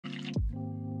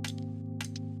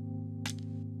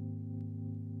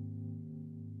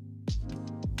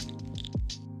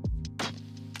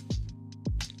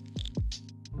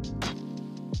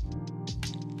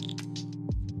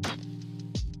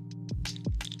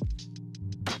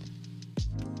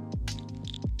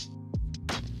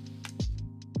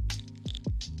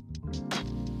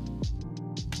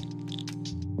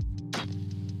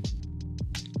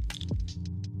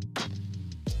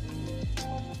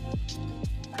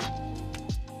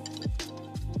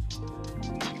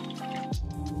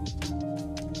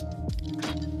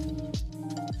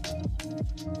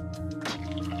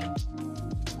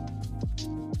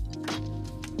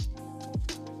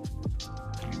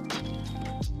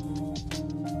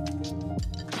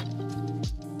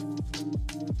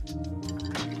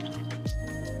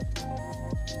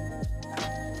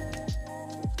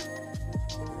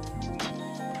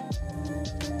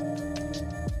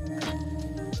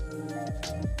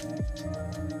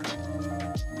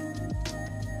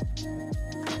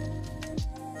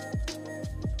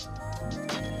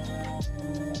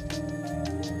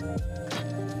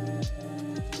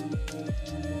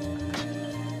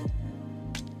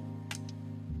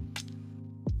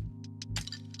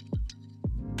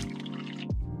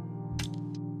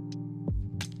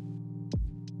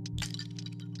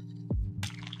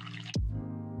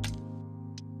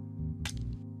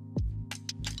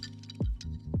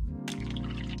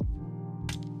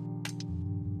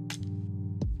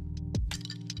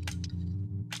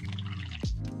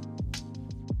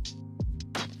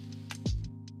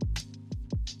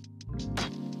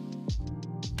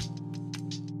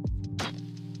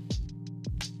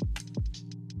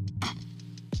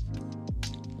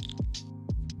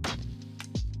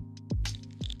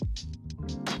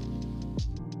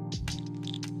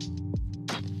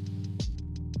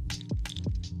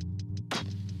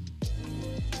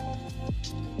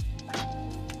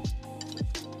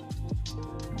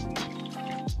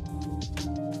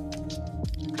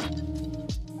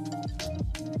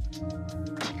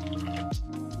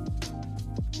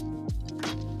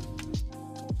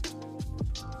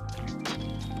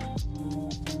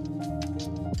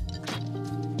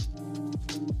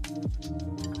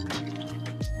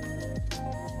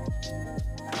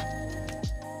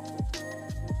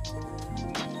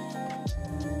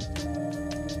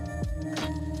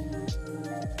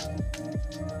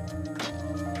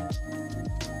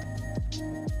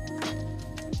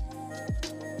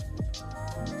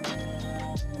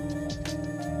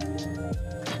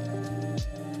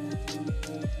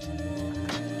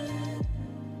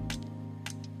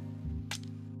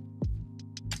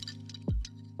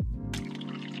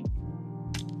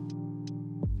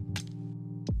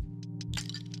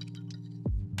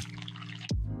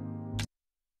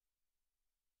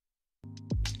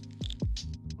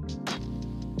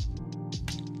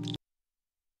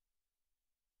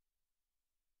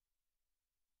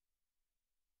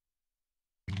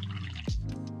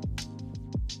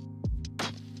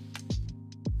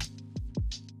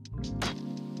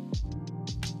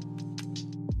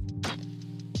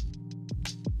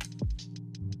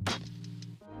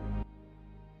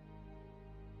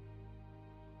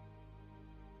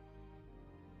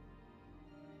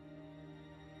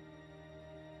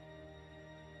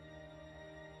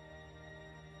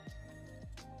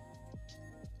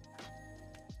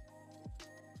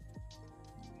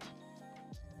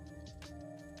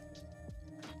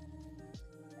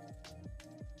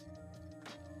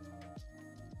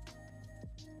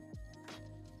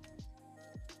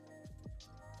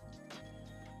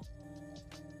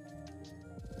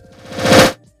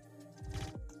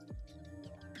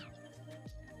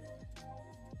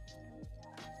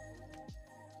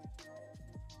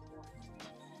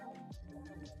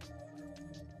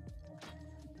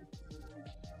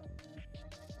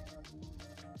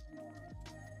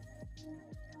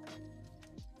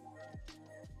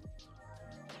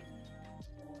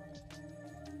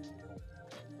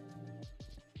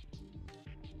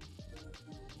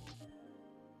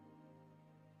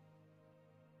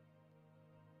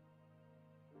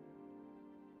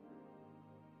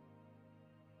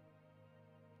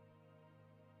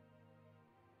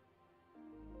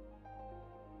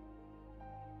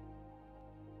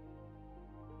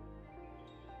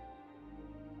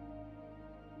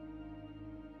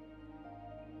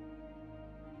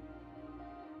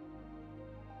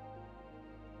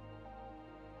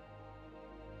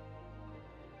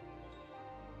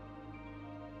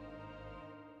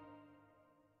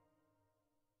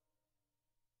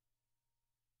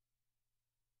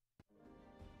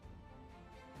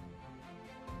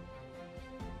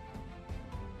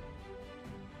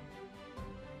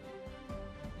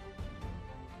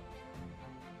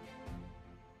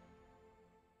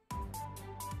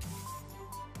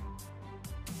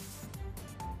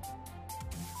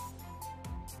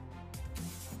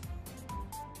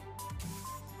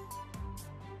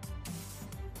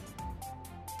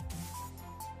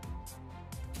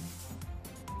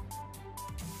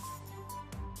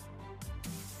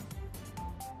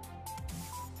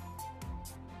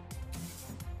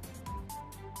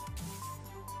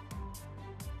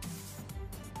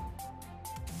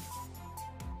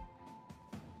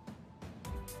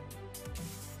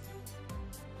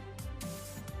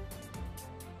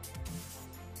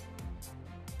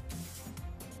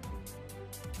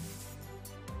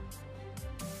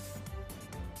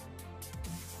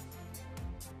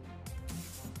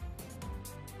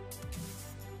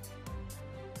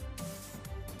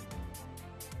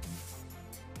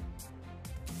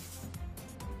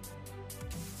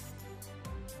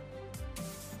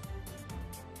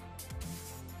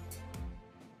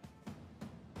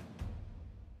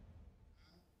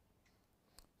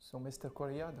So, Mr.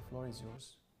 Correa, the floor is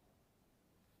yours.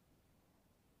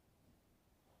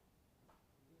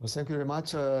 Well, thank you very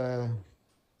much.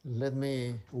 Let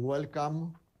me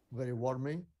welcome very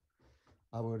warmly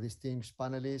our distinguished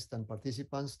panelists and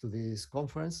participants to this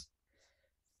conference.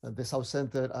 The South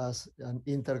Center, as an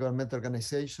intergovernmental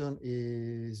organization,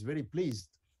 is very pleased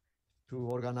to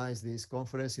organize this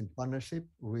conference in partnership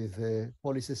with the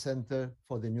Policy Center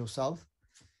for the New South,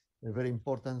 a very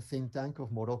important think tank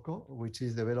of Morocco, which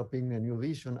is developing a new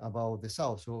vision about the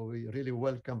South. So we really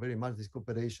welcome very much this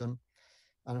cooperation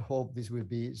and hope this will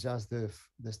be just the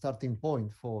starting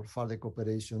point for further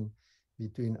cooperation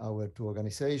between our two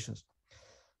organizations.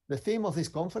 The theme of this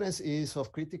conference is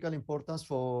of critical importance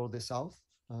for the South.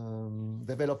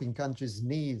 Developing countries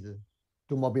need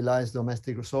to mobilize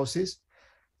domestic resources.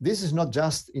 This is not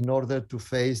just in order to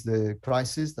face the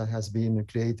crisis that has been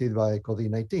created by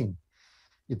COVID-19.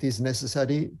 It is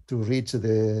necessary to reach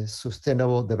the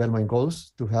sustainable development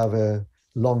goals, to have a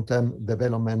long-term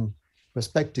development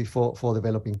perspective for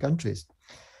developing countries.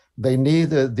 They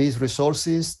need these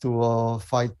resources to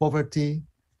fight poverty,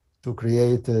 to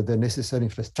create the necessary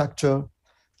infrastructure,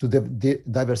 to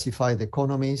diversify the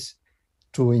economies,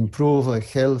 to improve a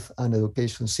health and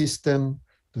education system,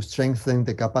 to strengthen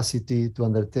the capacity to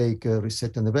undertake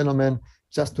research and development,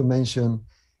 just to mention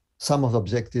some of the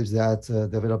objectives that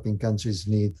developing countries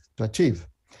need to achieve.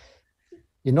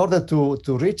 In order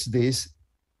to reach these,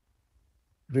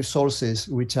 resources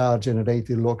which are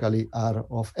generated locally are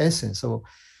of essence. So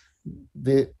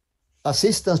the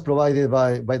assistance provided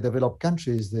by developed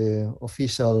countries, the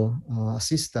official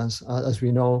assistance, as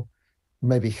we know,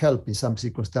 maybe help in some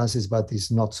circumstances, but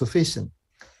is not sufficient.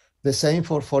 The same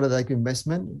for foreign direct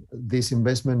investment. This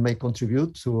investment may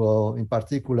contribute to, in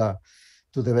particular,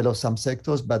 to develop some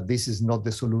sectors, but this is not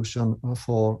the solution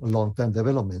for long-term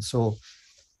development. So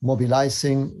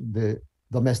mobilizing the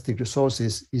domestic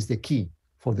resources is the key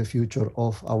for the future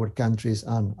of our countries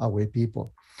and our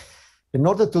people. In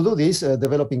order to do this,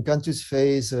 developing countries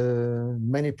face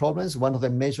many problems. One of the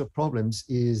major problems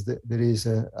is that there is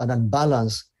an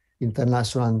unbalanced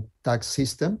international tax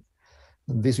system.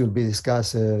 And this will be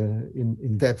discussed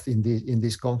in depth in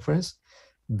this conference.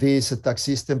 This tax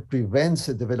system prevents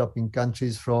developing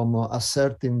countries from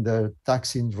asserting their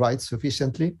taxing rights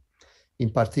sufficiently, in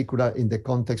particular in the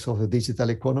context of the digital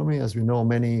economy. As we know,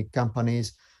 many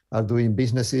companies are doing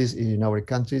businesses in our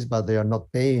countries, but they are not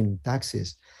paying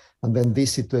taxes. And then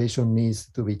this situation needs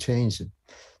to be changed.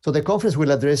 So the conference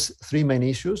will address three main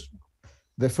issues.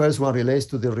 The first one relates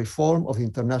to the reform of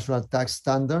international tax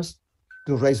standards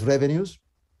to raise revenues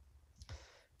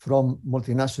from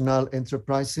multinational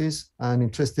enterprises. And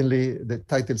interestingly, the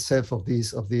title itself of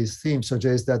this theme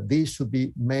suggests that this should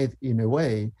be made in a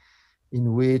way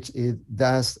in which it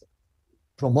does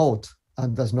promote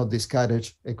and does not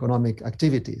discourage economic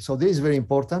activity. So this is very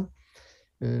important.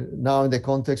 Now in the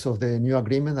context of the new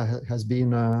agreement that has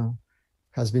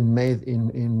been made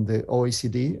in the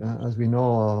OECD, as we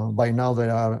know, by now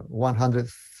there are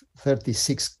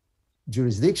 136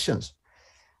 jurisdictions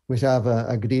which have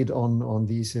agreed on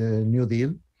this new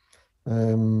deal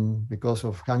because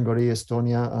of Hungary,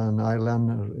 Estonia, and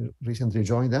Ireland recently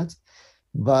joined that.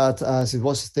 But as it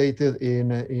was stated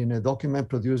in a document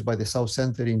produced by the South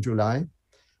Center in July,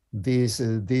 this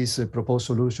proposed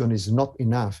solution is not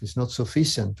enough, it's not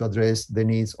sufficient to address the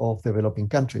needs of developing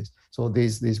countries. So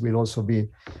this will also be,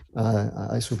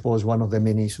 I suppose, one of the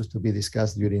main issues to be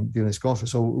discussed during this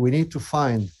conference. So we need to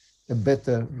find a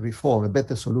better reform, a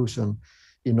better solution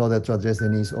in order to address the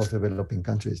needs of developing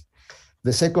countries.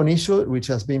 The second issue, which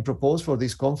has been proposed for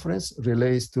this conference,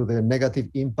 relates to the negative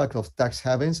impact of tax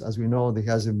havens. As we know, it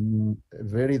has a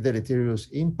very deleterious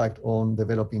impact on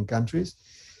developing countries.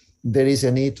 There is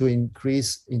a need to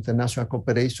increase international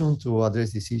cooperation to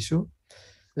address this issue.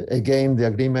 Again, the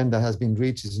agreement that has been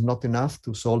reached is not enough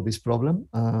to solve this problem,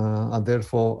 and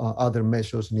therefore other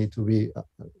measures need to be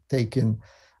taken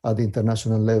at the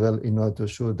international level in order to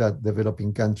ensure that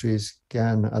developing countries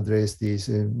can address this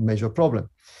major problem.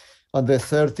 And the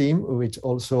third theme, which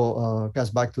also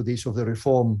comes back to the issue of the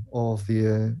reform of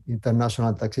the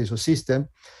international taxation system.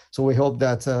 So we hope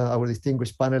that our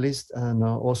distinguished panelists and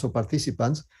also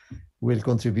participants will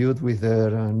contribute with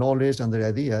their knowledge and their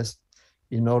ideas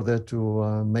in order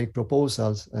to make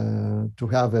proposals to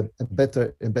have a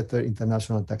better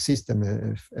international tax system,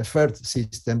 a fair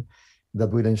system that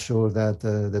will ensure that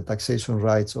the taxation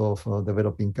rights of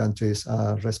developing countries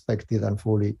are respected and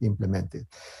fully implemented.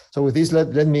 So with this,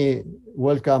 let me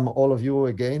welcome all of you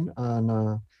again,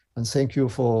 and thank you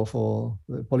for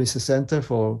the Policy Center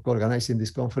for organizing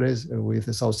this conference with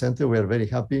the South Center. We are very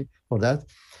happy for that.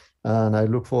 And I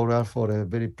look forward for a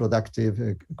very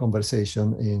productive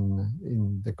conversation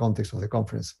in the context of the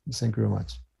conference. Thank you very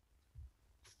much.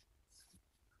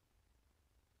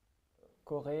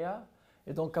 Correa.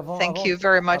 Et donc avant, Thank you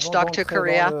very much, avant Dr. d'entrer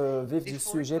Correa. dans le vif du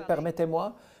sujet,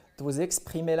 permettez-moi de vous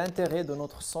exprimer l'intérêt de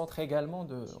notre centre également,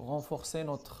 de renforcer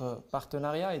notre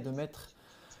partenariat et de mettre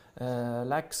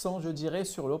l'accent, je dirais,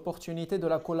 sur l'opportunité de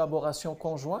la collaboration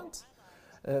conjointe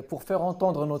pour faire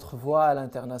entendre notre voix à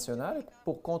l'international,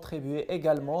 pour contribuer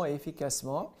également et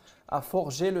efficacement à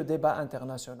forger le débat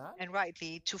international. And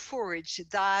rightly, to forge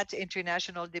that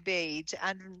international debate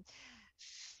and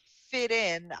fit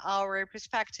in our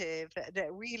perspective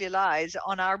that really lies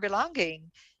on our belonging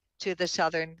to the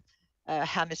Southern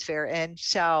Hemisphere and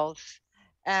South.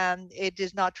 And it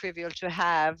is not trivial to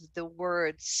have the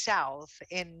word South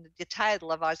in the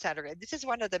title of our center. And this is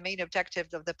one of the main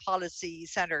objectives of the Policy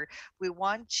Center. We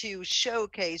want to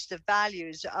showcase the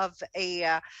values of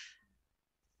a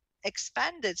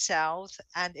expanded South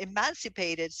and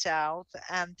emancipated South.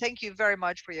 And thank you very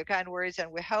much for your kind words.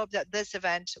 And we hope that this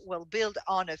event will build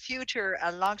on a future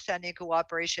and long-standing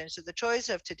cooperation. So the choice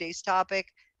of today's topic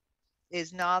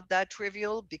is not that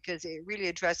trivial because it really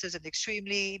addresses an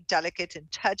extremely delicate and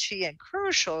touchy and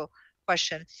crucial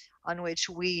question on which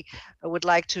we would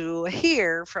like to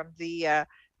hear from the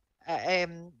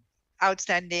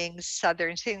outstanding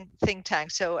Southern think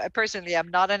tank. So personally, I'm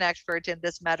not an expert in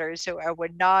this matter, so I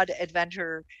would not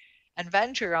venture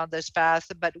on this path.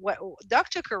 But what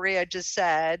Dr. Correa just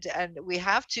said, and we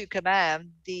have to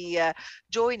commend the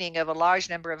joining of a large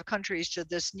number of countries to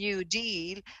this new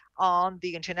deal on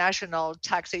the international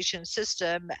taxation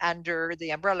system under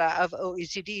the umbrella of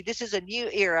OECD. This is a new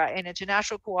era in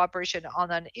international cooperation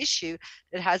on an issue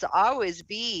that has always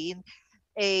been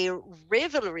a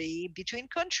rivalry between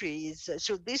countries.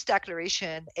 So this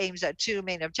declaration aims at two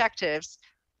main objectives.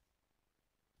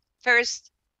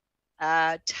 First,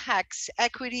 tax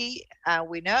equity.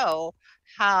 We know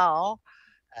how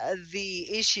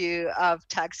the issue of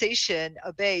taxation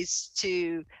obeys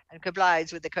to and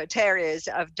complies with the criteria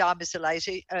of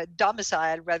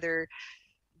domicile rather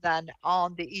than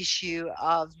on the issue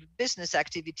of business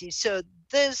activity. So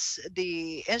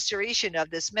the instauration of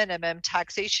this minimum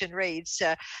taxation rates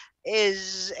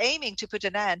is aiming to put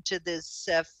an end to this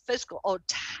fiscal or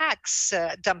tax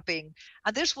dumping.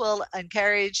 And this will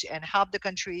encourage and help the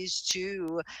countries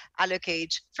to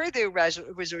allocate further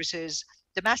resources,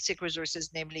 domestic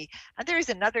resources namely. And there is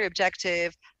another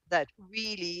objective that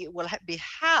really will be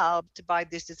helped by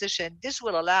this decision. This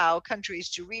will allow countries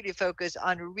to really focus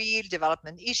on real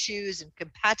development issues and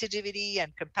competitivity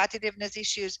and competitiveness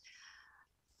issues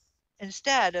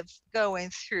instead of going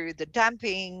through the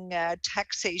dumping,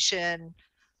 taxation,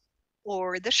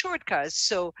 or the shortcuts.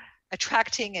 So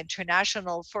attracting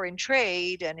international foreign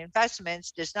trade and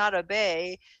investments does not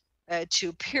obey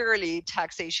to purely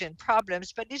taxation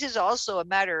problems, but this is also a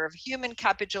matter of human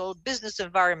capital, business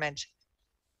environment.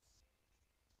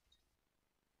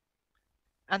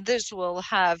 And this will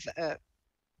have a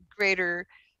greater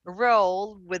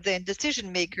role within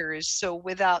decision makers. So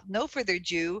without no further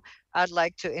ado, I'd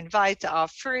like to invite our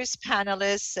first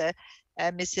panelist,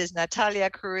 Mrs. Natalia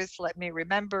Cruz. Let me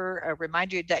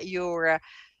remind you that you're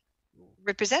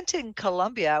representing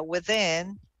Colombia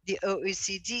within the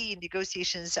OECD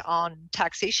negotiations on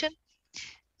taxation.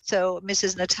 So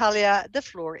Mrs. Natalia, the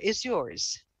floor is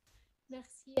yours.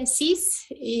 Merci,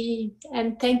 Asís,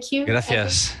 and thank you.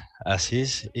 Gracias,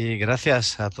 Asís, y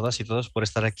gracias a todas y todos por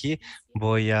estar aquí.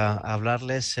 Voy a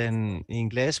hablarles en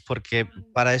inglés porque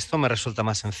para esto me resulta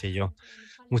más sencillo.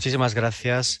 Muchísimas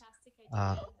gracias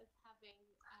a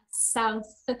South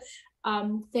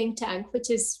think tank, which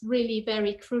is really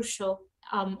very crucial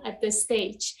at this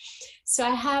stage. So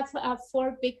I have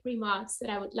 4 big remarks that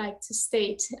I would like to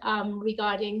state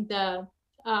regarding the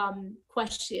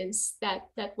questions that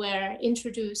were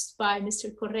introduced by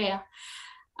Mr. Correa,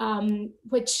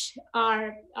 which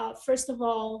are, first of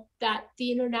all, that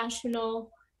the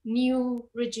international new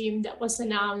regime that was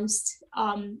announced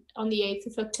on the 8th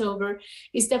of October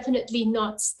is definitely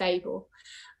not stable.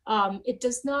 It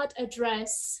does not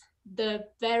address the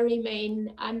very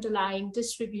main underlying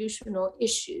distributional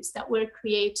issues that were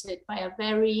created by a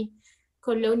very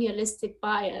colonialistic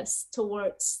bias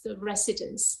towards the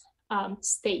residence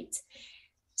state.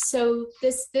 So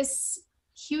this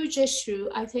huge issue,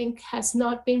 I think, has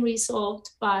not been resolved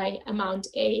by Amount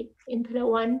A in Pillar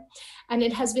 1, and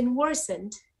it has been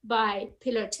worsened by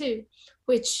Pillar 2,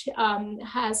 which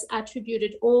has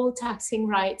attributed all taxing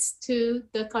rights to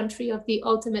the country of the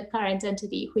ultimate parent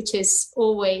entity, which is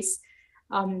always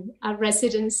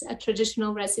a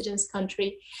traditional residence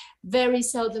country, very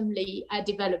seldomly a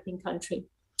developing country.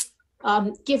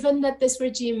 Given that this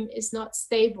regime is not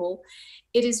stable,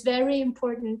 it is very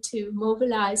important to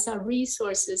mobilize our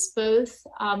resources, both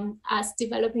as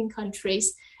developing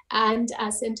countries and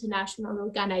as international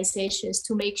organizations,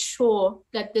 to make sure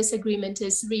that this agreement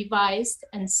is revised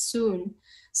and soon,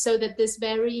 so that this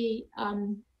very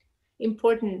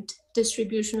important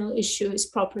distributional issue is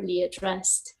properly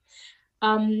addressed.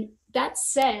 That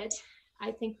said,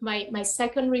 I think my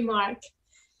second remark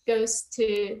goes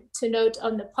to note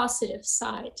on the positive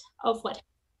side of what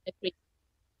agreed.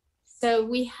 So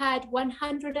we had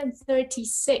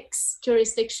 136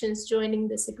 jurisdictions joining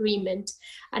this agreement.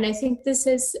 And I think this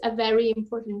is a very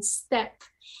important step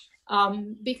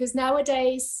because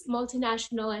nowadays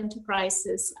multinational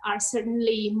enterprises are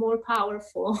certainly more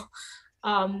powerful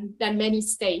than many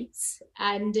states.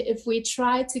 And if we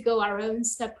try to go our own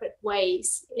separate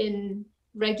ways in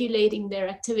regulating their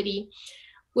activity,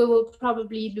 we will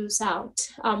probably lose out,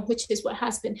 which is what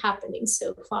has been happening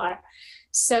so far.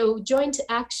 So joint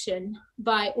action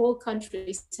by all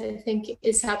countries, I think,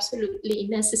 is absolutely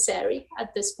necessary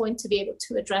at this point to be able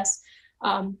to address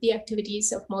the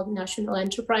activities of multinational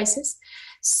enterprises.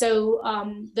 So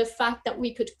the fact that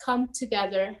we could come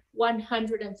together,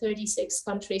 136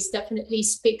 countries, definitely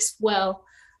speaks well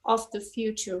of the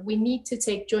future. We need to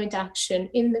take joint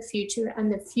action in the future,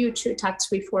 and the future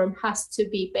tax reform has to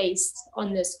be based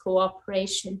on this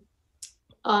cooperation.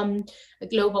 A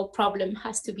global problem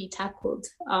has to be tackled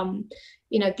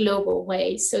in a global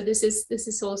way. So this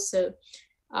is also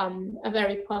a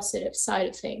very positive side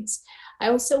of things. I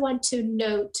also want to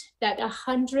note that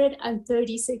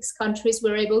 136 countries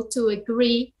were able to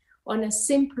agree on a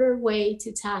simpler way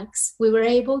to tax. We were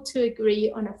able to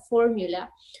agree on a formula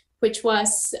which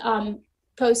was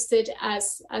posted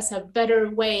as a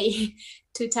better way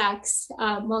to tax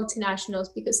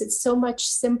multinationals, because it's so much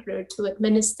simpler to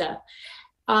administer.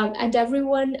 And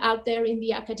everyone out there in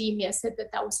the academia said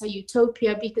that that was a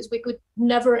utopia because we could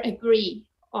never agree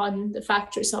on the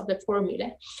factors of the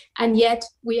formula. And yet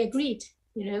we agreed,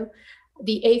 you know.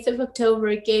 The 8th of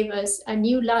October gave us a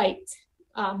new light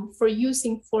for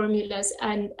using formulas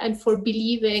and for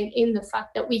believing in the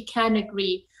fact that we can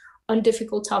agree on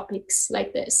difficult topics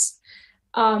like this.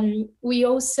 I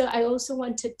also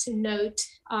wanted to note,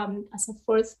 as a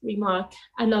fourth remark,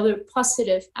 another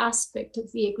positive aspect of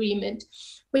the agreement,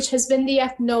 which has been the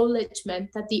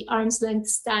acknowledgement that the arm's length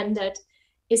standard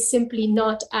is simply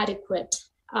not adequate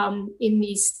in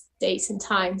these days and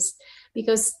times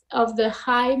because of the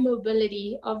high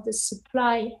mobility of the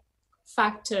supply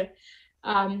factor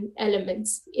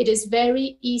elements. It is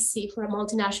very easy for a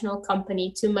multinational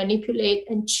company to manipulate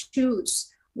and choose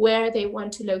where they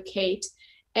want to locate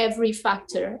every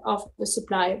factor of the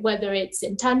supply, whether it's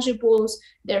intangibles,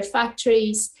 their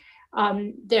factories,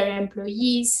 their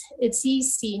employees. It's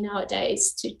easy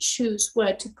nowadays to choose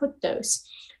where to put those.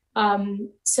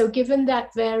 So given that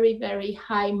very, very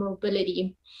high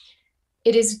mobility,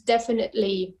 it is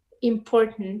definitely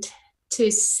important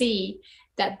to see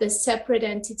that the separate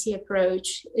entity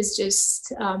approach is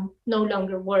just no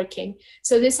longer working.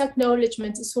 So this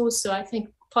acknowledgement is also, I think,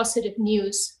 positive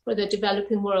news for the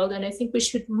developing world. And I think we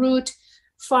should root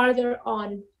farther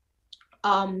on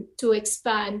to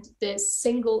expand this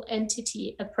single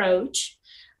entity approach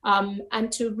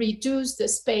and to reduce the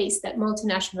space that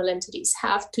multinational entities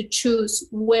have to choose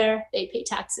where they pay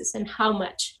taxes and how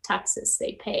much taxes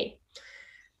they pay.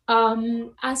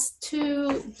 As to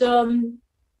the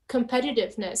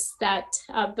competitiveness that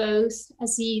both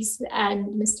Aziz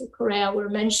and Mr. Correa were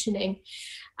mentioning,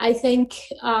 I think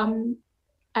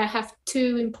I have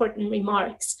two important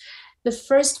remarks. The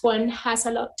first one has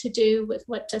a lot to do with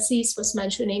what Aziz was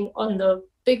mentioning on the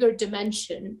bigger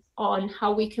dimension on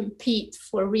how we compete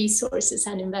for resources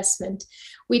and investment.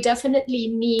 We definitely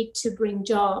need to bring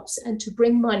jobs and to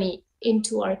bring money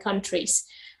into our countries,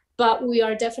 but we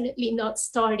are definitely not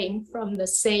starting from the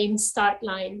same start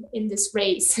line in this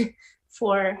race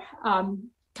for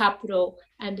capital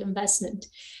and investment.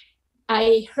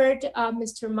 I heard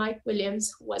Mr. Mike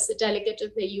Williams, who was the delegate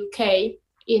of the UK,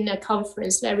 in a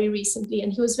conference very recently,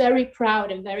 and he was very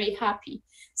proud and very happy,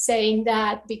 saying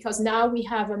that because now we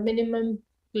have a minimum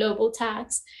global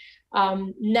tax,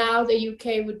 now the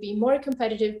UK would be more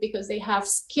competitive because they have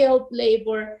skilled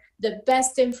labor, the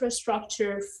best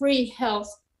infrastructure, free health,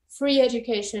 free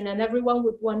education, and everyone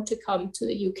would want to come to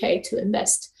the UK to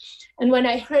invest. And when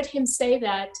I heard him say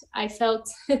that, I felt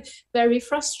very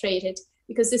frustrated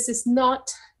because this is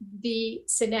not the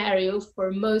scenario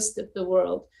for most of the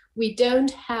world. We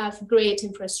don't have great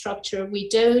infrastructure. We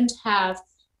don't have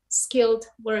skilled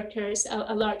workers,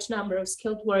 a large number of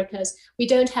skilled workers. We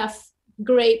don't have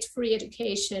great free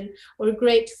education or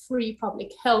great free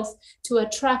public health to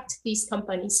attract these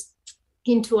companies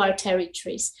into our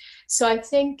territories. So I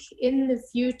think in the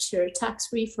future, tax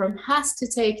reform has to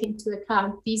take into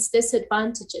account these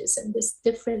disadvantages and these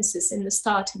differences in the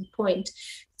starting point.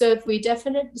 So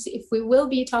if we will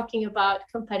be talking about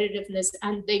competitiveness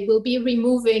and they will be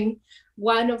removing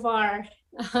one of our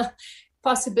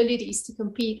possibilities to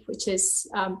compete, which is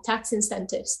tax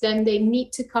incentives, then they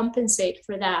need to compensate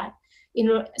for that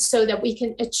so that we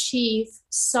can achieve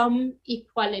some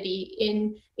equality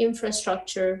in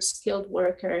infrastructure, skilled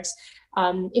workers,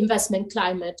 investment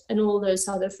climate, and all those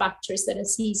other factors that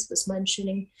Aziz was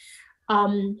mentioning.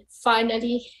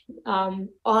 Finally,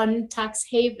 on tax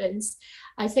havens,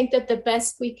 I think that the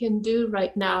best we can do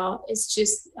right now is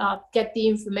just get the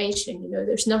information.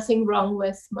 There's nothing wrong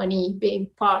with money being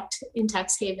parked in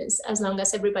tax havens as long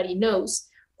as everybody knows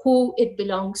who it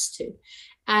belongs to.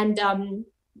 And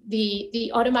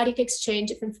the automatic exchange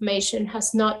of information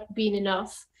has not been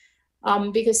enough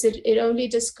because it only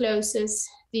discloses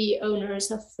the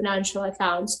owners of financial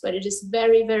accounts, but it is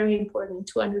very, very important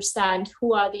to understand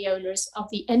who are the owners of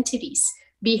the entities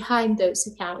behind those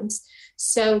accounts.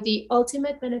 So the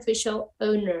ultimate beneficial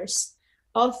owners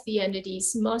of the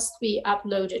entities must be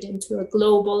uploaded into a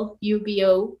global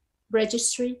UBO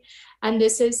registry. And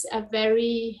this is a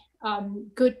very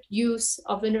good use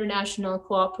of international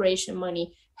cooperation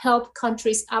money. Help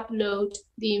countries upload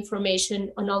the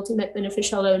information on ultimate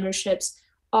beneficial ownerships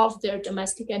of their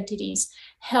domestic entities,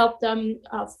 help them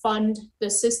fund the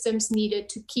systems needed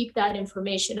to keep that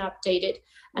information updated,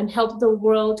 and help the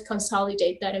world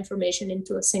consolidate that information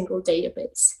into a single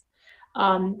database.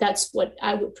 That's what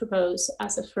I would propose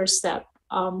as a first step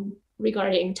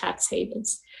regarding tax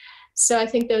havens. So I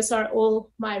think those are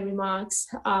all my remarks.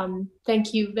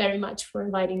 Thank you very much for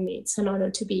inviting me. It's an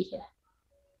honor to be here.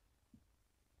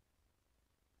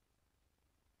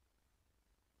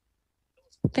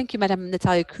 Thank you, Madam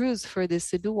Natalia Cruz, for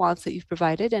this nuance that you've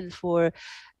provided and for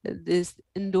this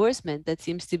endorsement that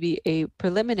seems to be a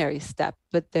preliminary step,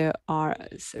 but there are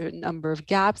a certain number of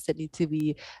gaps that need to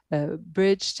be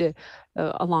bridged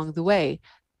along the way.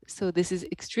 So this is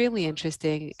extremely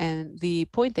interesting. And the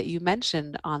point that you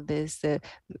mentioned on this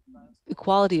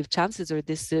equality of chances, or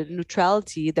this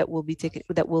neutrality that will be taken,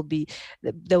 that will be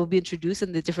introduced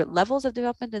in the different levels of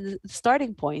development, and the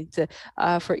starting point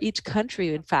for each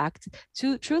country, in fact,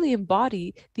 to truly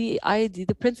embody the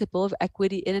principle of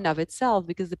equity in and of itself,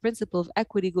 because the principle of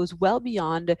equity goes well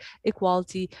beyond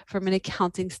equality from an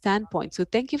accounting standpoint. So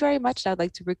thank you very much. I'd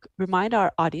like to remind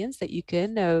our audience that you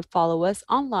can follow us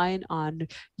online on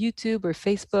YouTube or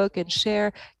Facebook and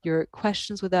share your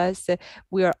questions with us.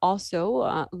 We are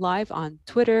also live on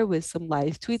Twitter with some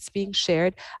live tweets being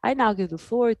shared. I now give the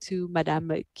floor to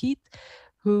Madame Keith,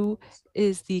 who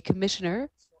is the commissioner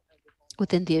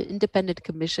within the Independent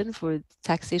Commission for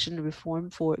Taxation Reform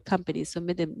for Companies. So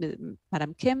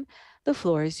Madame Kim, the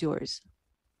floor is yours.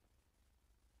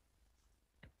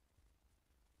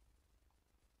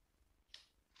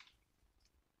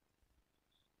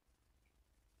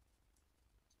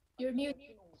 You're mute.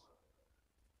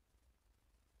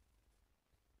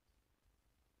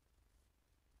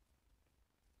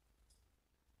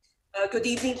 Good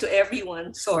evening to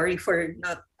everyone. Sorry for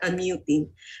not unmuting.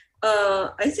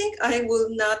 I think I will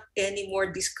not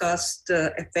anymore discuss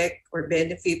the effect or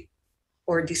benefit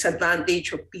or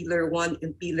disadvantage of Pillar 1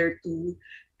 and Pillar 2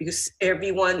 because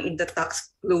everyone in the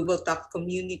global tax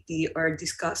community are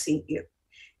discussing it.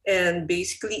 And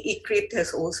basically, ICRIT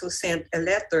has also sent a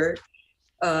letter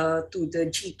to the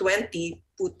G20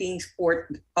 putting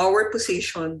forth our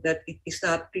position that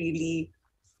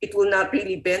it will not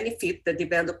really benefit the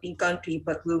developing country,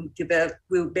 but will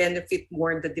benefit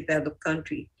more the developed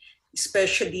country,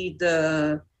 especially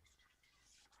the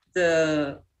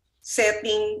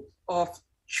setting of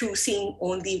choosing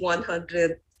only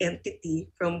 100 entity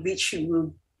from which you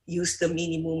will use the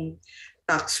minimum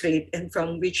tax rate and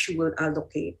from which you will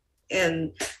allocate.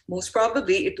 And most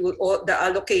probably the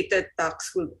allocated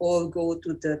tax will all go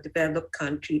to the developed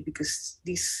country because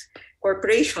these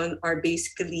corporations are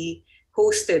basically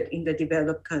hosted in the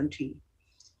developed country.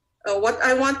 What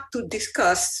I want to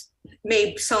discuss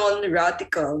may sound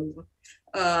radical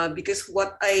because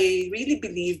what I really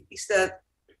believe is that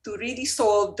to really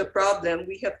solve the problem,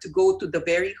 we have to go to the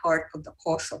very heart of the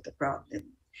cause of the problem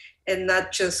and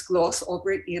not just gloss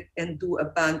over it and do a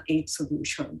band-aid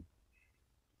solution.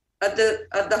 At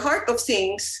the heart of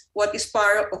things, what is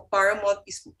paramount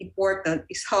is important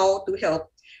is how to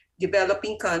help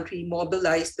developing country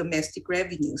mobilize domestic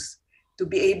revenues to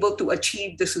be able to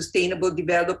achieve the sustainable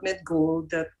development goal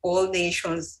that all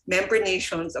nations, member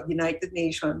nations of the United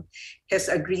Nations, has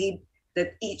agreed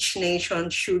that each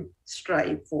nation should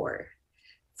strive for.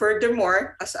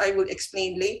 Furthermore, as I will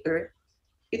explain later,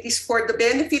 it is for the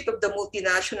benefit of the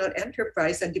multinational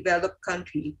enterprise and developed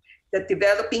country that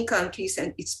developing countries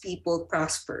and its people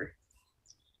prosper.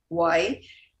 Why?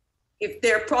 If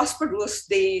they're prosperous,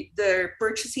 their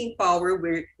purchasing power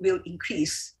will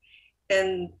increase.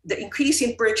 And the increase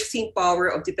in purchasing power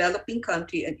of developing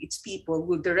country and its people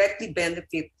will directly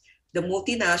benefit the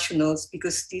multinationals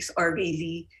because these are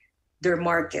really their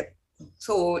market.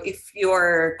 So if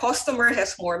your customer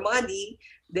has more money,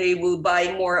 they will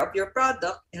buy more of your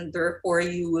product, and therefore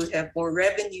you will have more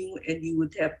revenue and you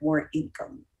would have more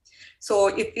income. So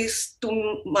it is, to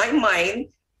my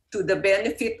mind, to the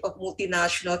benefit of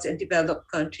multinationals and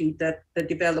developed countries that the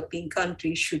developing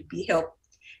countries should be helped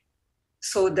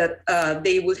so that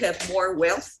they will have more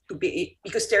wealth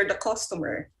because they're the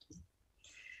customer.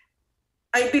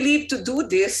 I believe to do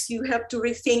this, you have to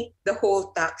rethink the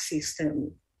whole tax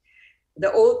system.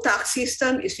 The old tax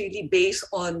system is really based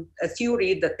on a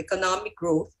theory that economic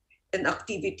growth and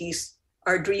activities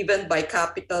are driven by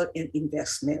capital and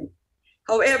investment.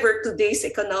 However, today's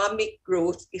economic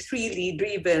growth is really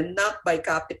driven not by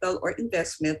capital or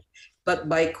investment, but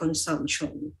by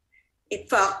consumption. In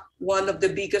fact, one of the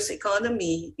biggest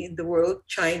economies in the world,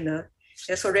 China,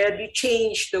 has already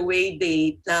changed the way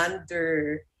they plan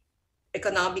their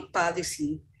economic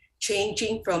policy,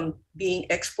 changing from being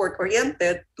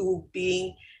export-oriented to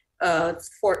being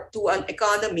to an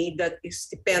economy that is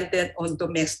dependent on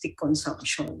domestic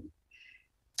consumption.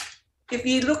 If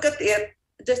you look at it,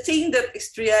 the thing that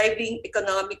is driving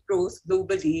economic growth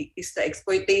globally is the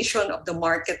exploitation of the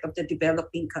market of the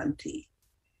developing country.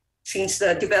 Since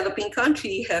the developing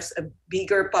country has a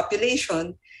bigger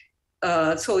population,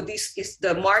 so this is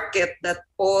the market that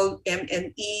all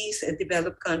MNEs and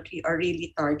developed countries are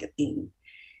really targeting.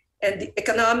 And the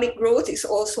economic growth is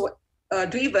also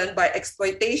driven by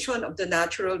exploitation of the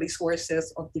natural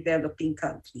resources of developing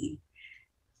countries.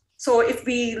 So if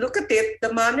we look at it,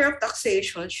 the manner of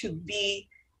taxation should be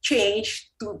changed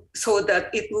so that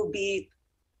it will be,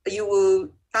 you will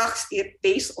tax it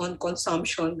based on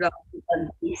consumption rather than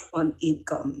based on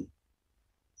income,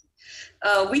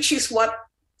 which is what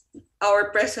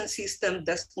our present system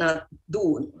does not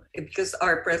do, because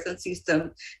our present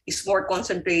system is more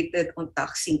concentrated on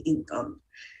taxing income.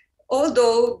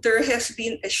 Although there has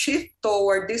been a shift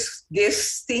toward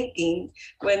this thinking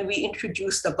when we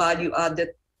introduced the value-added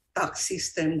tax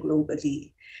system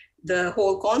globally. The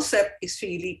whole concept is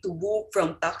really to move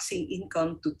from taxing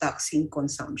income to taxing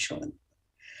consumption.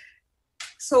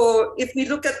 So if we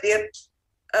look at it,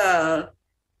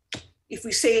 if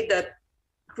we say that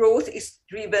growth is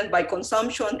driven by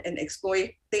consumption and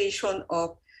exploitation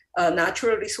of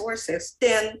natural resources,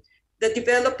 then the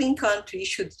developing countries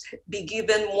should be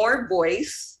given more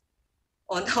voice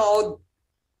on how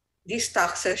these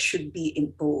taxes should be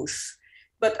imposed.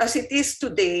 But as it is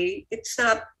today, it's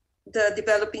not, the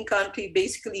developing country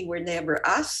basically were never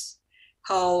asked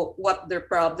what their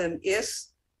problem is.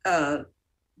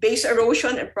 Base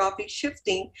erosion and profit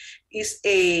shifting is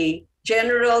a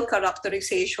general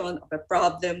characterization of a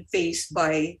problem faced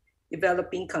by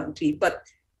developing country. But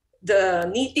the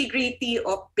nitty-gritty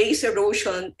of base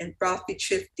erosion and profit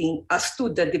shifting as to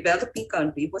the developing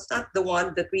country was not the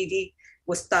one that really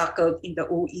was tackled in the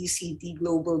OECD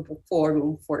Global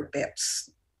Forum for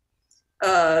BEPS.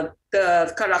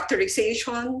 The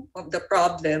characterization of the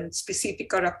problem, specific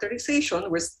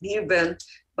characterization, was given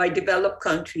by developed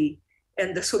country,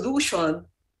 and the solution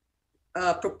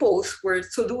proposed were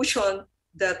solutions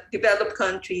that developed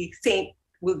countries think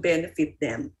will benefit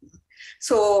them.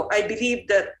 So I believe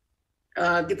that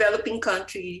developing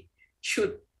countries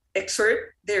should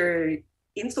exert their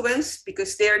influence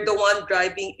because they're the one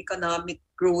driving economic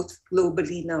growth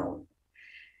globally now.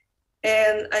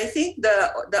 And I think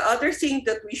the other thing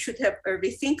that we should have a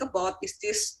rethink about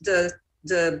is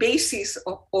the basis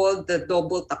of all the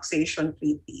double taxation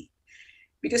treaty.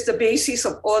 Because the basis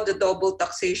of all the double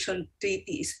taxation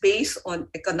treaty is based on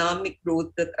economic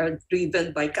growth that are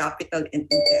driven by capital and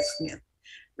investment.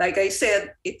 Like I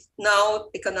said, it's now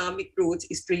economic growth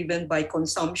is driven by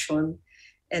consumption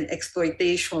and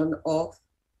exploitation of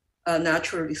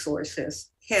natural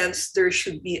resources. Hence, there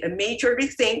should be a major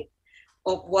rethink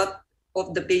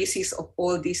of the basis of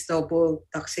all these double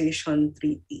taxation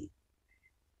treaty.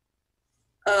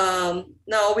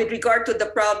 Now, with regard to the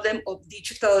problem of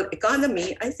digital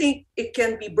economy, I think it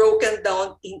can be broken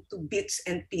down into bits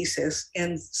and pieces,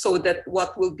 and so that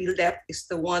what will be left is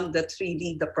the one that's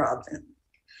really the problem.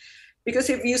 Because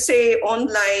if you say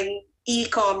online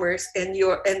e-commerce and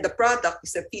the product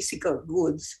is a physical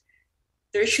goods,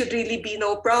 there should really be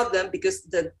no problem, because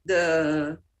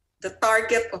the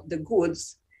target of the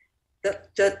goods,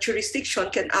 the jurisdiction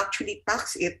can actually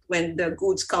tax it when the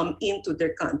goods come into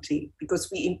their country, because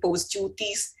we impose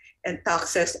duties and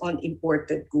taxes on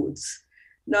imported goods.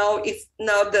 Now,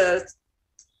 the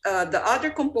other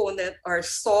component are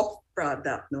soft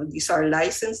product. No? These are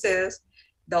licenses,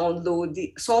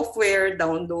 downloading software,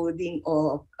 downloading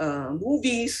of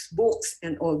movies, books,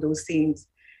 and all those things.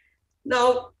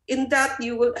 Now, in that,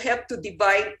 you will have to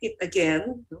divide it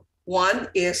again. One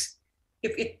is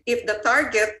if the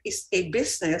target is a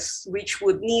business which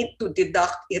would need to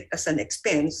deduct it as an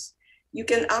expense, you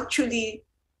can actually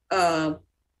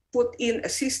put in a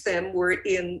system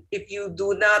wherein if you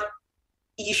do not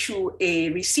issue a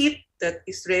receipt that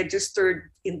is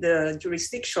registered in the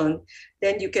jurisdiction,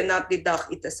 then you cannot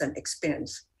deduct it as an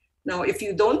expense. Now, if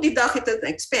you don't deduct it as an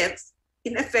expense,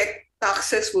 in effect,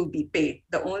 taxes will be paid.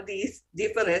 The only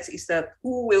difference is that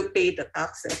who will pay the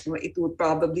taxes. It will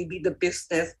probably be the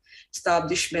business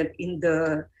establishment in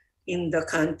the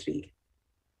country.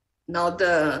 Now,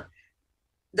 the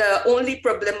only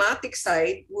problematic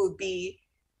side will be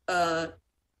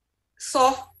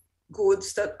soft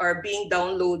goods that are being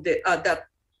downloaded that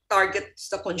targets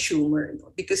the consumer,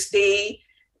 because they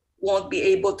won't be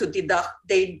able to deduct.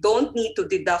 They don't need to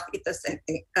deduct it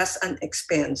as an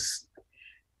expense.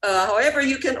 However,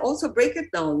 you can also break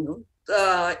it down. No?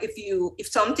 If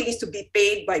something is to be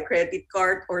paid by credit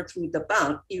card or through the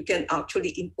bank, you can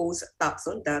actually impose a tax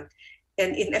on that,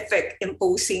 and in effect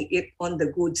imposing it on the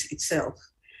goods itself.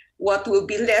 What will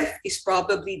be left is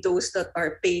probably those that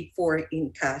are paid for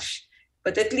in cash.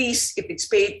 But at least if it's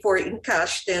paid for in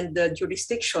cash, then the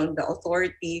jurisdiction, the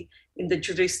authority in the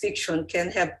jurisdiction can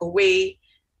have a way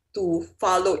to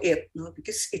follow it, no?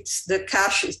 Because the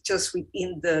cash is just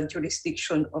within the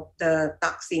jurisdiction of the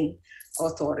taxing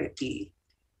authority.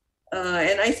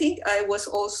 And I think I was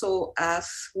also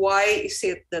asked, why is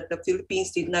it that the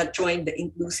Philippines did not join the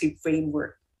inclusive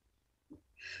framework?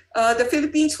 The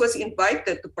Philippines was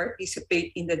invited to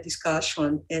participate in the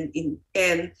discussion, and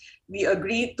we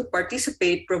agreed to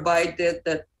participate provided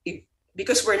that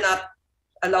because we're not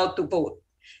allowed to vote.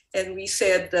 And we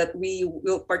said that we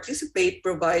will participate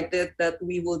provided that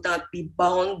we will not be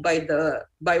bound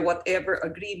by whatever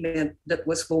agreement that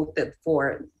was voted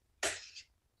for.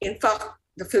 In fact,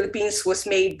 the Philippines was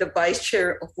made the vice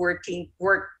chair of work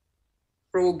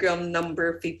program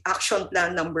action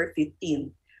plan number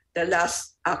 15, the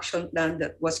last action plan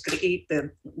that was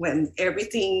created when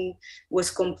everything was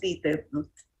completed.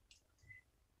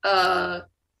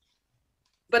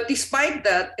 But despite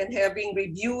that, and having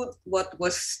reviewed what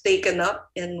was taken up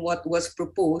and what was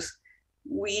proposed,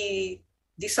 we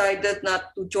decided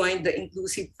not to join the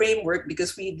inclusive framework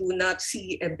because we do not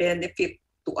see a benefit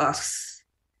to us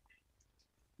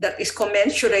that is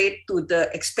commensurate to the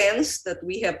expense that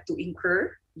we have to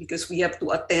incur, because we have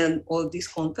to attend all these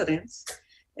conferences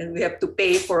and we have to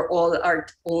pay for all our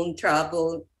own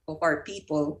travel of our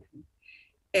people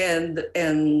and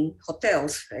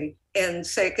hotels, right? And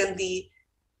secondly,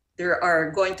 there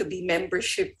are going to be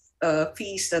membership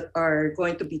fees that are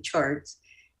going to be charged.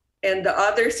 And the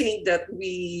other thing that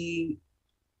we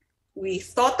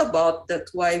thought about,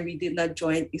 that's why we did not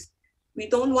join, is we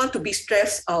don't want to be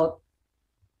stressed out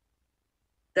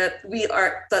that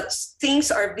things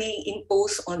are being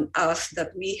imposed on us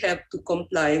that we have to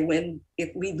comply if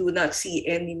we do not see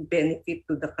any benefit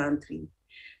to the country.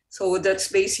 So that's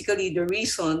basically the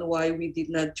reason why we did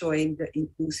not join the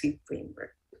inclusive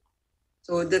framework.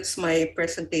 So that's my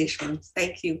presentation.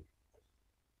 Thank you.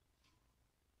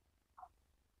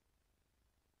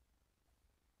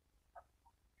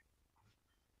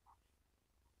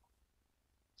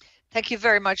 Thank you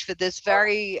very much for this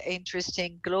very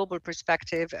interesting global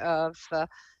perspective of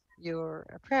your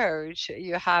approach.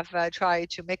 You have tried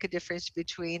to make a difference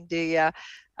between the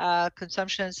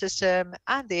consumption system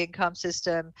and the income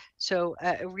system. So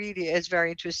it really is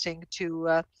very interesting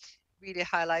to really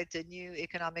highlight the new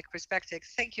economic perspective.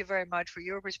 Thank you very much for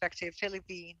your perspective.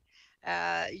 Philippines,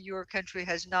 your country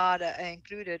has not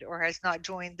included or has not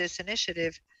joined this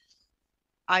initiative.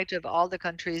 Out of all the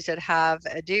countries that have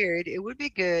adhered, it would be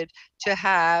good to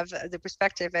have the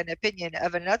perspective and opinion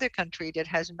of another country that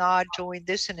has not joined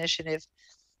this initiative.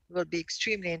 It will be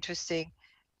extremely interesting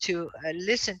to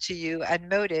listen to you and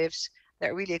motives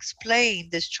that really explain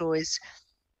this choice.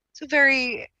 So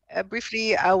very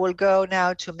briefly, I will go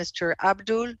now to Mr.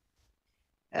 Abdul,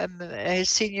 a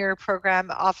senior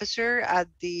program officer at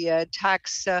the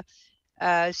tax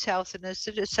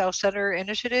Self-Center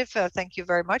Initiative. Thank you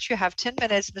very much. You have 10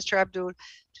 minutes, Mr. Abdul,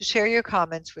 to share your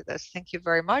comments with us. Thank you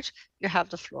very much. You have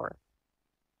the floor.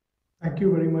 Thank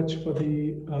you very much for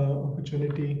the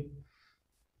opportunity.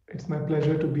 It's my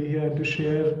pleasure to be here and to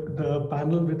share the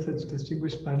panel with such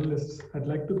distinguished panelists. I'd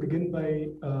like to begin by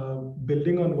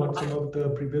building on what some of the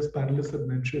previous panelists have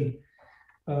mentioned,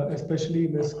 especially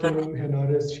Ms. Kim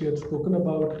Henares. She had spoken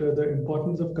about the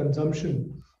importance of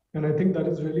consumption. And I think that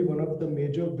is really one of the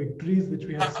major victories which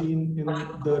we have seen in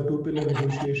the two-pillar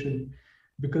negotiation,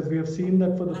 because we have seen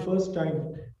that for the first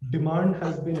time, demand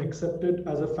has been accepted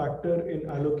as a factor in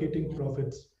allocating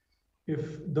profits.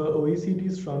 If the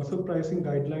OECD's transfer pricing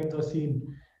guidelines are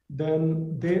seen,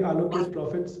 then they allocate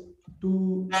profits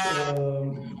to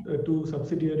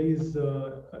subsidiaries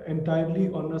entirely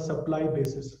on a supply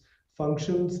basis,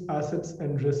 functions, assets,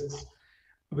 and risks,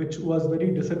 which was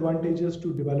very disadvantageous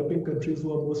to developing countries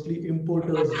who are mostly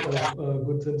importers of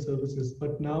goods and services.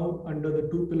 But now, under the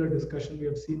two-pillar discussion, we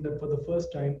have seen that for the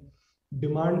first time,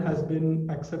 demand has been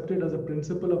accepted as a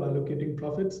principle of allocating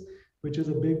profits, which is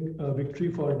a big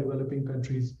victory for developing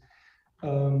countries. Ms.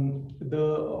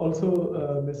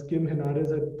 Kim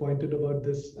Henares had pointed about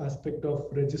this aspect of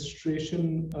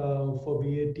registration for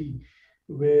VAT,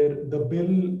 where the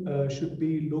bill should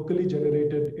be locally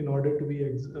generated in order to be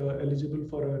eligible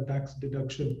for a tax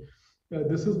deduction.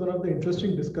 This is one of the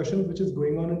interesting discussions which is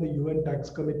going on in the UN Tax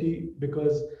Committee,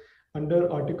 because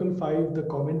under Article 5, the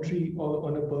commentary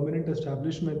on a permanent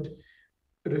establishment,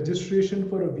 registration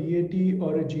for a VAT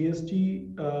or a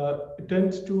GST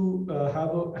tends to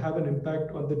have an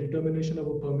impact on the determination of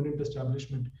a permanent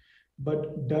establishment.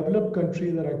 But developed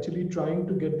countries are actually trying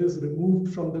to get this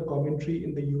removed from the commentary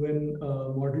in the UN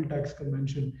Model Tax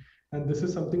Convention. And this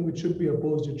is something which should be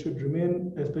opposed. It should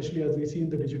remain, especially as we see in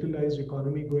the digitalized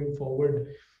economy going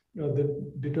forward,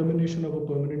 the determination of a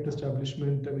permanent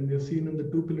establishment. I mean, we've seen in the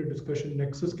two-pillar discussion,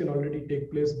 nexus can already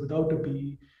take place without a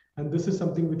PE. And this is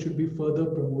something which should be further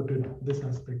promoted, this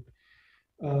aspect.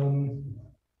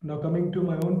 Now coming to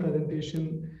my own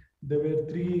presentation, there were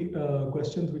three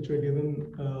questions which were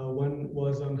given. One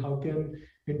was on how can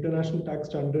international tax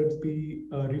standards be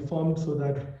reformed so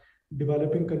that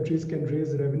developing countries can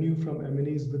raise revenue from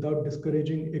MNEs without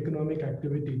discouraging economic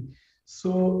activity.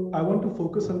 So I want to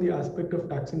focus on the aspect of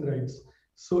taxing rights.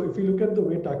 So if you look at the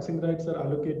way taxing rights are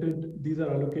allocated, these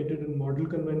are allocated in model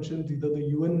conventions, either the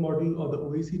UN model or the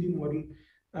OECD model.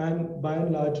 And by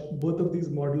and large, both of these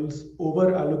models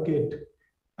over-allocate,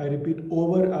 I repeat,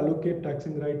 over-allocate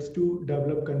taxing rights to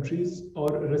developed countries or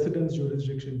residence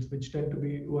jurisdictions, which tend to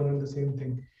be one and the same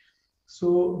thing.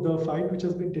 So the fight which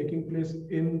has been taking place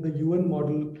in the UN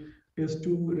model is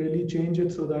to really change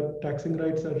it so that taxing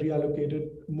rights are reallocated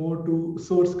more to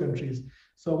source countries.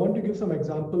 So I want to give some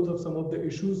examples of some of the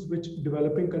issues which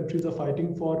developing countries are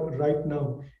fighting for right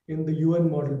now in the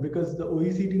UN model, because the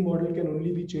OECD model can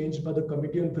only be changed by the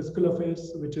Committee on Fiscal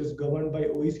Affairs, which is governed by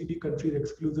OECD countries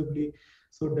exclusively.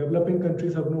 So developing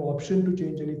countries have no option to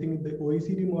change anything in the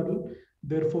OECD model.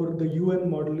 Therefore, the UN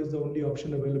model is the only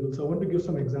option available. So I want to give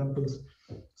some examples.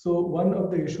 So one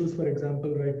of the issues, for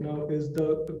example, right now is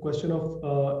the question of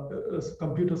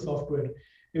computer software.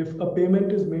 If a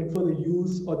payment is made for the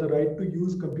use or the right to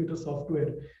use computer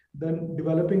software, then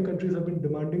developing countries have been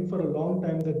demanding for a long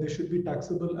time that they should be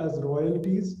taxable as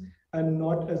royalties and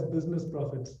not as business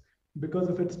profits. Because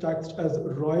if it's taxed as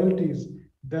royalties,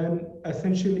 then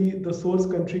essentially the source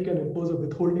country can impose a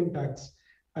withholding tax,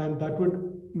 and that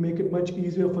would make it much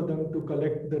easier for them to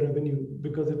collect the revenue,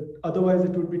 because otherwise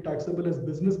it would be taxable as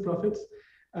business profits.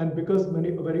 And because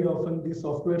very often these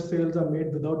software sales are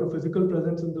made without a physical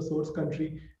presence in the source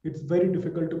country, it's very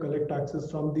difficult to collect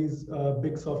taxes from these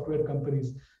big software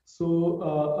companies. So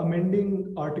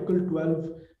amending Article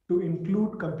 12 to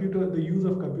include the use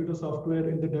of computer software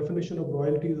in the definition of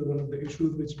royalties is one of the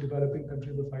issues which developing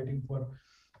countries are fighting for.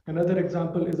 Another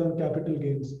example is on capital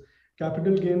gains.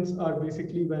 Capital gains are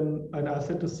basically when an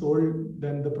asset is sold,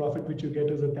 then the profit which you get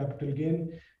is a capital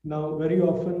gain. Now, very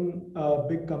often,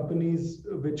 big companies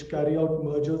which carry out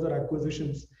mergers or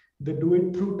acquisitions, they do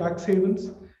it through tax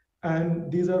havens,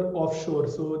 and these are offshore.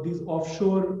 So these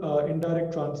offshore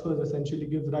indirect transfers essentially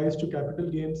give rise to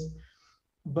capital gains,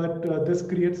 but this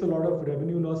creates a lot of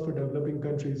revenue loss for developing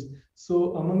countries.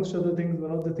 So amongst other things,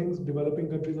 one of the things developing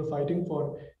countries are fighting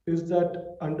for is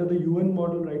that under the UN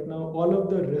model right now, all of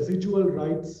the residual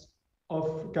rights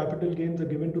of capital gains are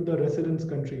given to the residence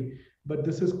country. But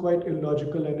this is quite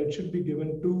illogical, and it should be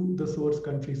given to the source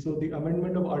country. So the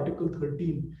amendment of Article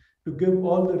 13 to give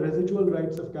all the residual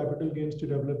rights of capital gains to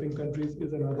developing countries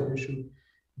is another issue.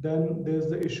 Then there's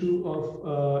the issue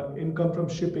of income from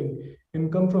shipping.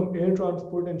 income from air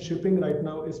transport and shipping right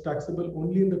now is taxable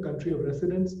only in the country of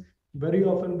residence. Very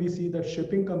often we see that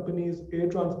shipping companies, air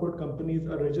transport companies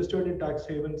are registered in tax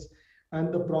havens,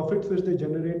 and the profits which they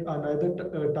generate are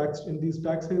neither taxed in these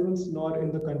tax havens nor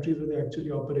in the countries where they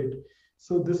actually operate.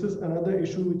 So this is another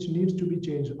issue which needs to be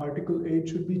changed. Article 8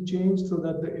 should be changed so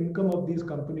that the income of these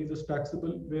companies is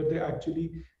taxable where they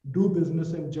actually do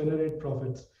business and generate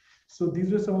profits. So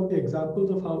these are some of the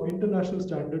examples of how international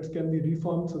standards can be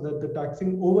reformed so that the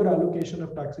taxing over allocation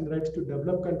of taxing rights to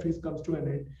developed countries comes to an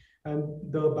end, and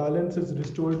the balance is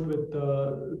restored with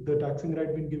the taxing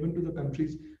right being given to the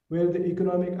countries where the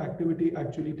economic activity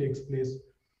actually takes place.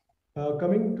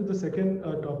 Coming to the second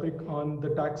topic on the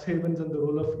tax havens and the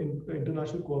role of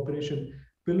international cooperation,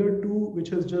 Pillar 2, which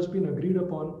has just been agreed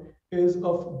upon, is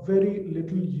of very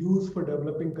little use for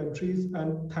developing countries,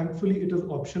 and thankfully it is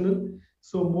optional.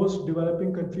 So most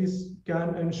developing countries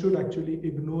can and should actually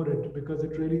ignore it because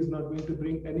it really is not going to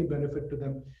bring any benefit to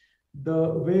them. The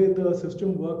way the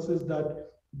system works is that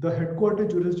the headquarter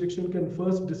jurisdiction can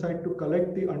first decide to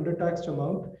collect the undertaxed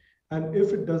amount, and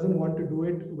if it doesn't want to do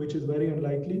it, which is very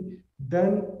unlikely,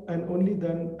 then and only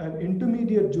then an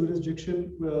intermediate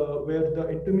jurisdiction where the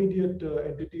intermediate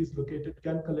entity is located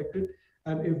can collect it.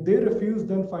 And if they refuse,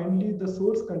 then finally the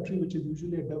source country, which is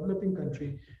usually a developing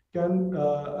country, can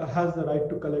has the right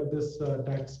to collect this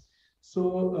tax.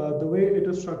 So the way it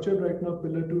is structured right now,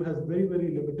 Pillar 2 has very,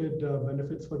 very limited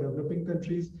benefits for developing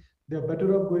countries. They're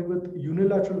better off going with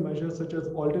unilateral measures such as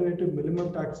alternative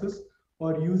minimum taxes,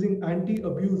 or using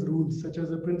anti-abuse rules such as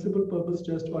a principal purpose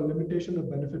test or limitation of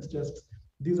benefits tests.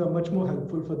 These are much more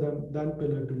helpful for them than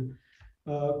Pillar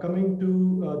 2. Coming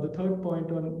to the third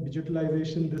point on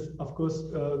digitalization, this of course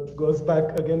goes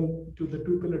back again to the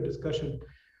two-pillar discussion.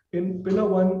 In Pillar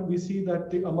 1, we see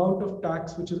that the amount of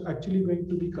tax which is actually going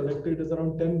to be collected is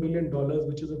around $10 billion,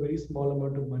 which is a very small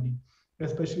amount of money,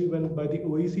 especially when by the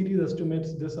OECD's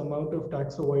estimates, this amount of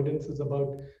tax avoidance is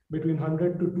about between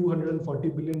 100 to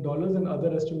 $240 billion, and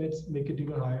other estimates make it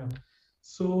even higher.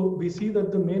 So we see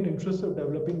that the main interests of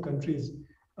developing countries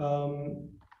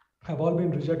have all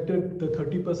been rejected. The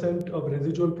 30% of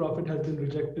residual profit has been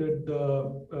rejected.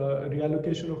 The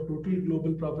reallocation of total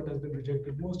global profit has been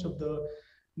rejected.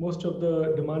 Most of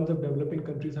the demands of developing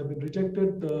countries have been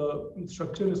rejected. The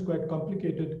structure is quite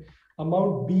complicated.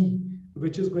 Amount B,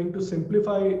 which is going to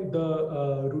simplify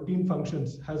the routine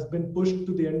functions, has been pushed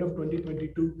to the end of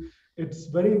 2022. It's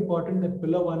very important that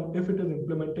Pillar 1, if it is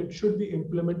implemented, should be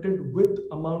implemented with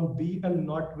Amount B and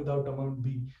not without Amount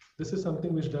B. This is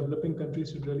something which developing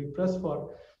countries should really press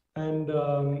for. And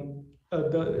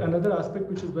another aspect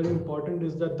which is very important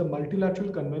is that the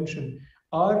multilateral convention,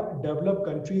 are developed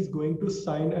countries going to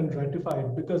sign and ratify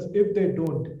it? Because if they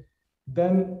don't,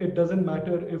 then it doesn't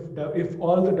matter if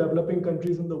all the developing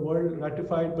countries in the world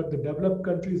ratify it, but the developed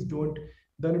countries don't,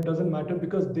 then it doesn't matter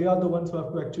because they are the ones who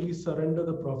have to actually surrender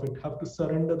the profit, have to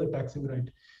surrender the taxing right.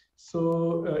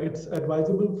 So it's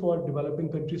advisable for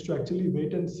developing countries to actually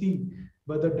wait and see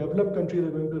whether developed countries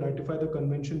are going to ratify the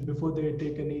convention before they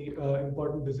take any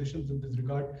important decisions in this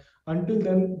regard. Until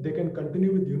then, they can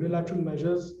continue with unilateral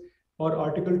measures or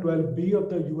Article 12B of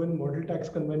the UN Model Tax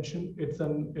Convention. It's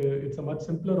a much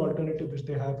simpler alternative which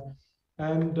they have.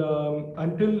 And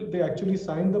until they actually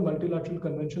sign the multilateral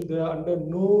convention, they are under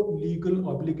no legal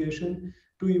obligation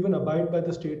to even abide by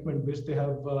the statement which they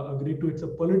have agreed to. It's a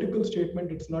political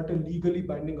statement. It's not a legally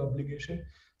binding obligation.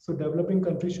 So developing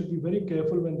countries should be very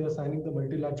careful when they're signing the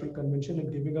multilateral convention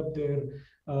and giving up their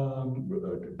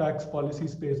tax policy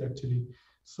space actually.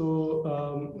 So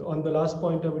on the last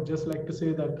point, I would just like to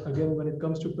say that, again, when it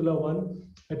comes to Pillar 1,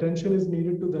 attention is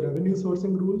needed to the revenue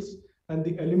sourcing rules and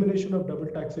the elimination of double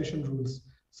taxation rules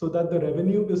so that the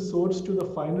revenue is sourced to the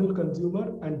final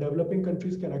consumer and developing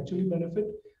countries can actually benefit.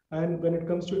 And when it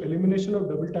comes to elimination of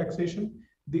double taxation,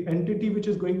 the entity which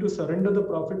is going to surrender the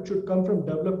profit should come from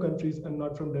developed countries and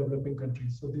not from developing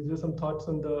countries. So these are some thoughts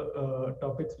on the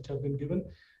topics which have been given.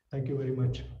 Thank you very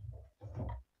much.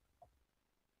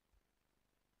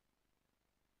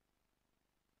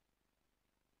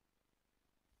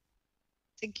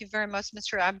 Thank you very much,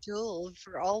 Mr. Abdul,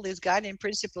 for all these guiding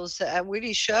principles.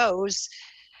 Really shows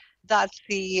that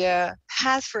the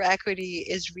path for equity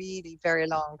is really very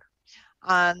long.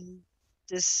 And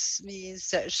this means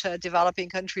that developing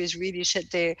countries really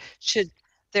should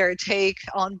take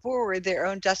on board their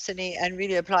own destiny and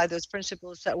really apply those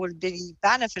principles that will be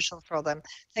beneficial for them.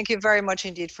 Thank you very much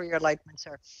indeed for your enlightenment,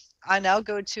 sir. I now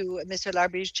go to Mr.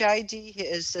 Larbish Jaidi. He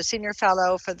is a senior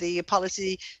fellow for the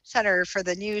Policy Center for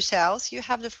the New South. You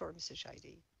have the floor, Mr.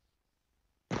 Jaidi.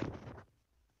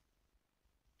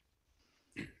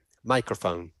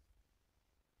 Microphone.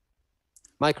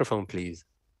 Microphone, please.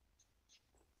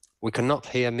 We cannot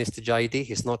hear Mr. Jaidi.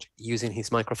 He's not using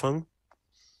his microphone.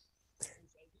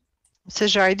 Mr.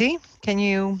 Jaidi, can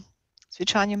you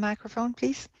switch on your microphone,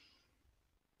 please?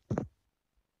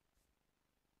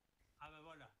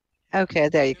 Okay,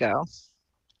 there you go.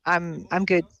 I'm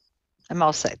good. I'm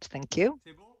all set. Thank you.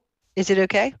 Is it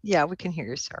okay? Yeah, we can hear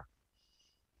you, sir.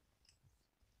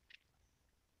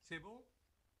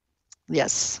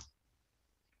 Yes.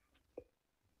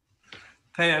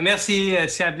 Merci,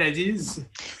 Abdelaziz.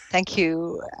 Thank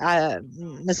you,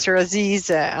 Mr. Aziz,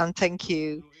 and thank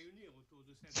you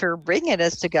for bringing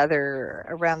us together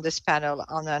around this panel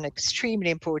on an extremely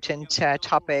important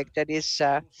topic that is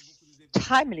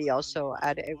timely also,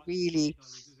 and it really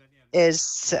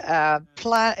is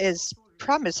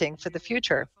promising for the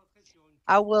future.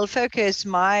 I will focus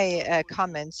my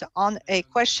comments on a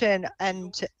question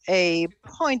and a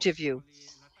point of view.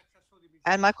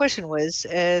 And my question was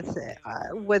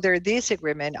whether this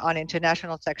agreement on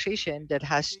international taxation that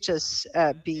has just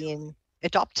been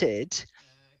adopted,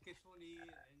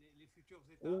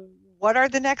 what are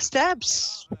the next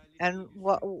steps? And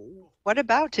what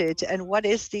about it? And what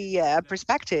is the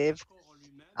perspective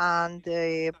and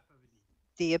the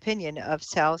opinion of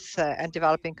South and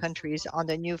developing countries on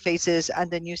the new phases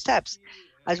and the new steps?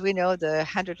 As we know, the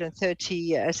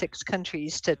 136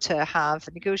 countries that have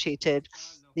negotiated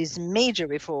these major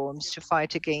reforms to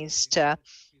fight against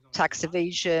tax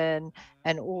evasion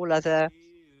and all other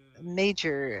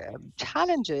major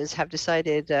challenges have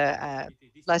decided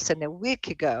less than a week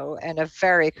ago in a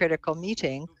very critical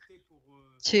meeting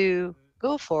to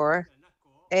go for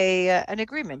an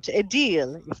agreement, a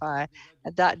deal,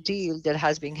 that deal that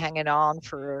has been hanging on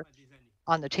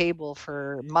the table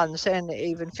for months and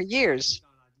even for years.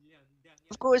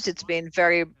 Of course, it's been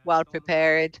very well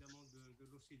prepared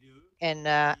and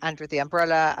under the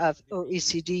umbrella of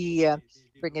OECD,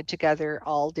 bringing together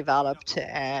all developed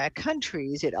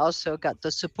countries. It also got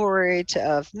the support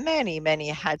of many, many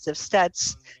heads of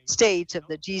states of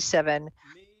the G7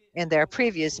 in their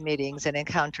previous meetings and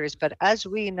encounters. But as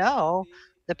we know,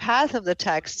 the path of the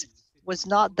text was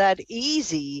not that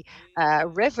easy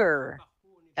river,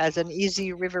 as an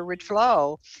easy river would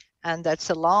flow. And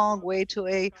that's a long way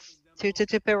to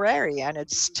Tipperary, and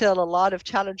it's still a lot of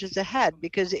challenges ahead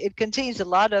because it contains a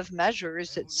lot of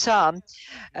measures that some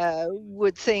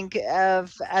would think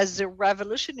of as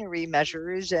revolutionary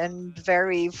measures and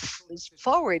very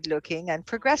forward-looking and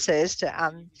progressist,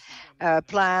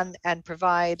 plan and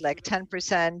provide like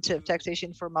 10% of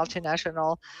taxation for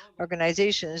multinational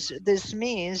organizations. This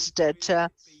means that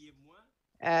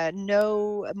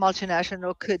no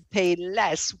multinational could pay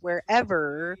less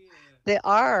wherever they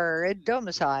are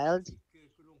domiciled,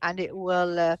 and it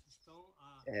will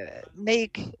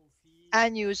make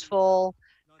unuseful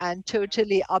and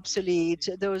totally obsolete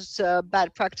those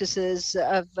bad practices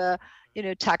of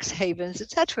tax havens,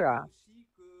 etc.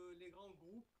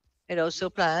 It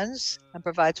also plans and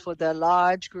provides for the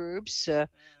large groups,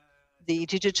 the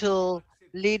digital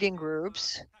leading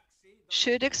groups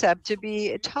should accept to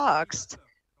be taxed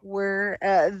where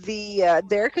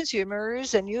their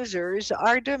consumers and users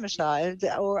are domiciled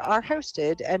or are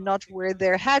hosted, and not where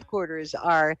their headquarters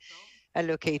are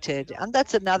located. And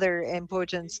that's another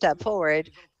important step forward.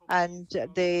 And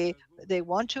they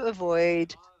want to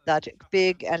avoid that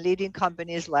big and leading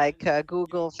companies like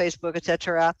Google, Facebook,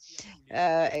 etc.,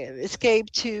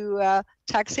 escape to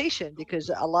taxation,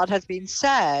 because a lot has been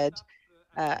said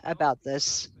about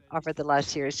this over the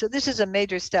last year. So this is a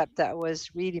major step that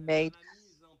was really made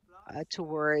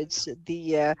towards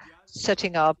the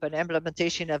setting up and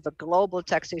implementation of a global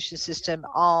taxation system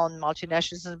on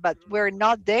multinationals, but we're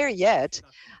not there yet.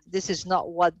 This is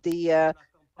not what the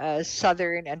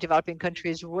southern and developing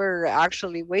countries were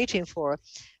actually waiting for,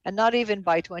 and not even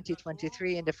by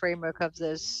 2023 in the framework of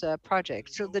this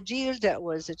project. So the deal that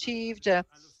was achieved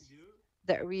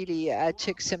that really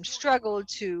took some struggle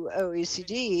to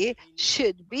OECD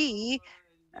should be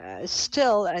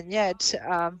still and yet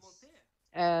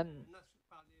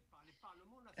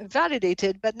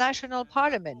validated by national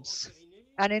parliaments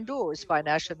and endorsed by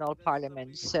national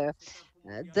parliaments. So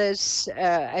this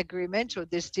agreement or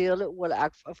this deal will,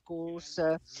 of course,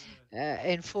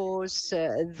 enforce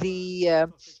the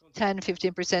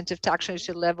 10-15% of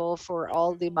taxation level for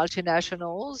all the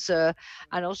multinationals,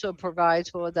 and also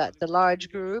provides for that the large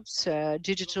groups,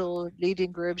 digital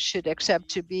leading groups, should accept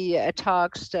to be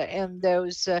taxed in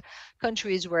those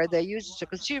countries where their users or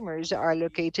consumers are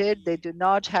located. They do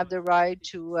not have the right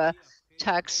to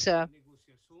tax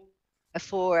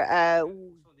for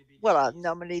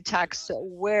normally tax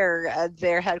where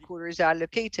their headquarters are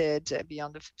located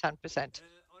beyond the 10%.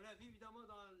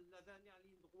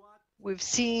 We've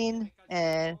seen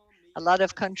a lot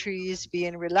of countries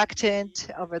being reluctant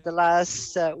over the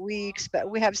last weeks, but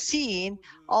we have seen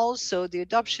also the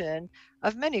adoption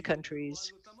of many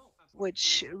countries,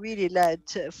 which really led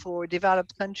for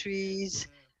developed countries,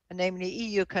 namely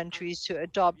EU countries, to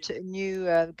adopt new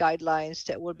guidelines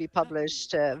that will be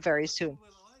published very soon.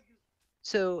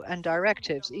 So, and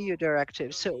directives, EU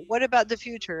directives. So what about the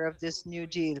future of this New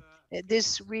Deal?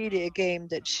 This really a game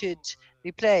that should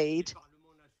be played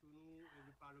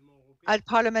at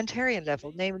parliamentarian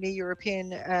level, namely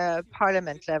European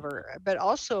Parliament level, but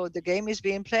also the game is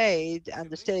being played and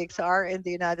the stakes are in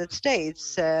the United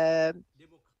States. Made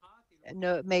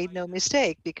no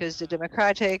mistake, because the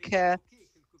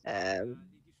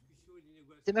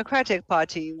Democratic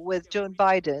Party with Joe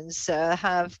Biden's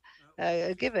have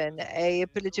given a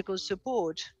political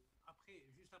support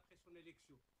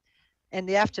in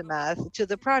the aftermath to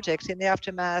the project, in the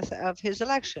aftermath of his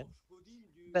election.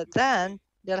 But then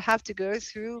they'll have to go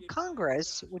through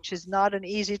Congress, which is not an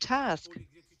easy task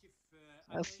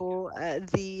for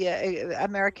the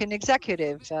American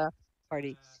Executive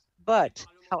Party. But,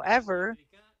 however,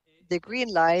 the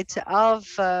green light of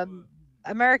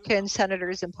American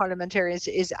senators and parliamentarians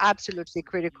is absolutely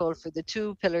critical for the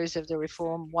two pillars of the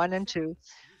reform, 1 and 2,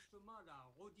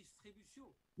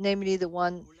 namely the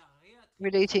one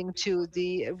relating to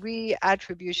the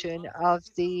reattribution of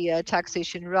the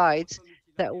taxation rights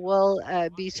that will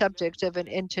be subject of an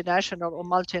international or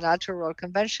multilateral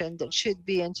convention that should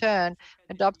be in turn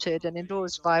adopted and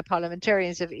endorsed by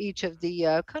parliamentarians of each of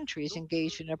the countries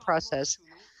engaged in a process.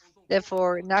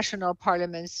 Therefore, national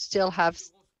parliaments still have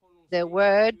their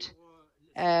word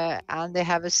and they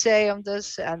have a say on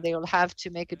this, and they will have to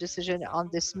make a decision on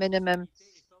this minimum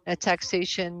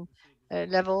taxation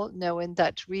level, knowing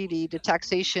that really the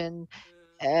taxation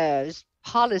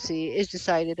policy is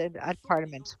decided at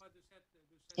Parliament.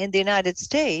 In the United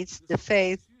States, the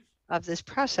fate of this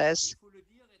process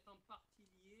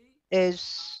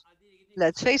is,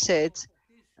 let's face it,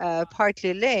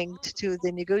 partly linked to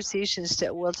the negotiations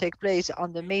that will take place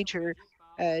on the major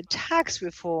tax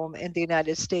reform in the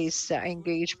United States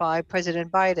engaged by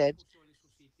President Biden,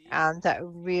 and that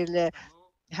will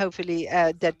hopefully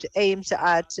that aims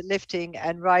at lifting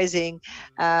and rising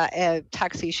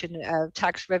taxation,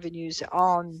 tax revenues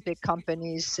on big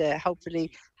companies,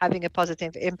 hopefully having a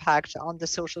positive impact on the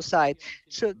social side.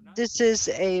 So this is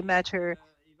a matter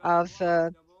of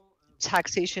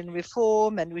taxation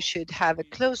reform, and we should have a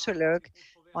closer look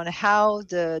on how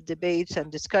the debates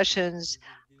and discussions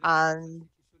and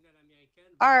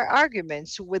our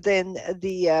arguments within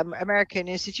the American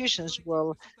institutions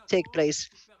will take place.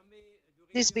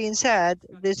 This being said,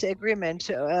 this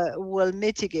agreement will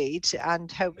mitigate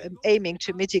and aiming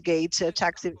to mitigate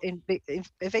tax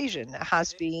evasion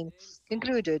has been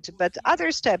concluded, but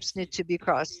other steps need to be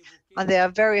crossed, and they are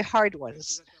very hard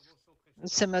ones.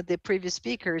 Some of the previous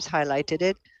speakers highlighted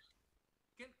it.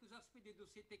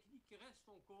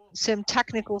 Some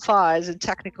technical files and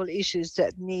technical issues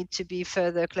that need to be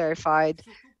further clarified,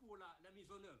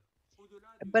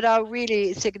 but are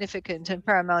really significant and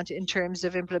paramount in terms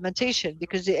of implementation,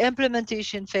 because the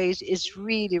implementation phase is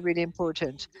really, really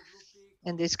important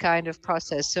in this kind of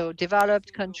process. So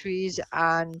developed countries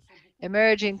and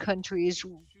emerging countries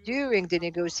during the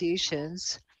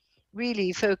negotiations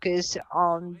really focus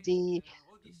on the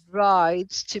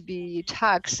rights to be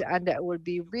taxed and that will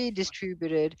be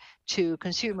redistributed to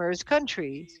consumers'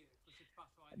 countries.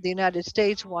 The United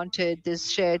States wanted this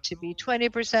share to be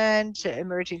 20%.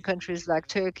 Emerging countries like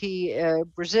Turkey,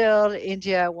 Brazil,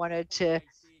 India wanted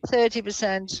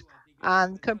 30%,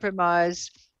 and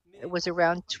compromise was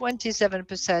around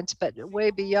 27%, but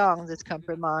way beyond this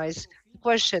compromise. The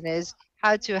question is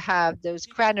how to have those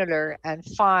granular and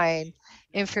fine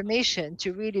information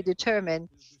to really determine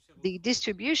the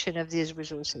distribution of these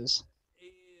resources.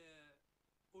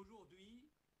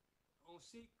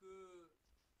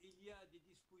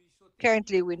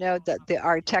 Currently, we know that there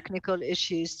are technical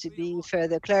issues to be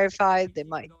further clarified. There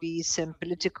might be some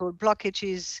political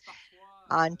blockages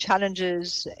and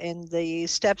challenges in the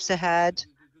steps ahead.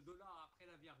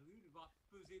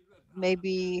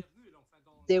 Maybe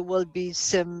there will be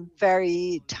some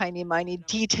very tiny,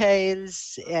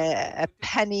 details, a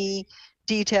penny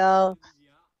detail,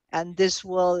 and this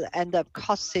will end up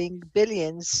costing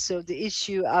billions. So the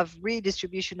issue of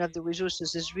redistribution of the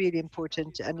resources is really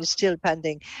important and is still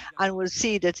pending. And we'll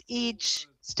see that each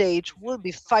stage will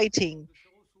be fighting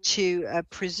to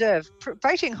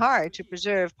fighting hard to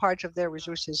preserve part of their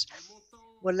resources.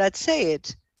 Well, let's say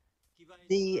it,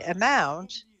 the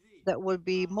amount that will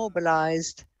be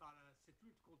mobilized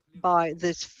by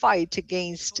this fight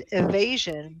against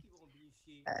evasion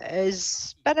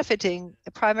is benefiting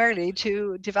primarily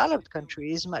to developed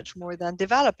countries much more than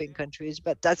developing countries,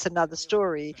 but that's another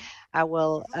story. I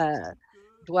will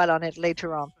dwell on it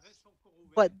later on.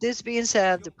 But this being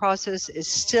said, the process is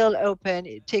still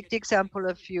open. Take the example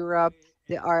of Europe.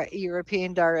 There are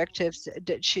European directives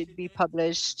that should be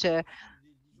published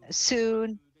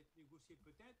soon.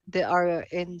 They are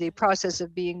in the process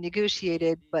of being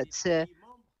negotiated, but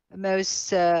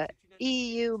most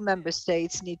EU member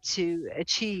states need to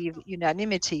achieve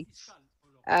unanimity.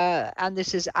 And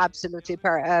this is absolutely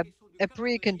a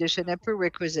precondition, a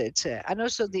prerequisite. And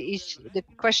also the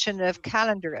question of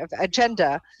calendar, of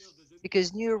agenda,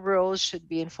 because new rules should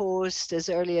be enforced as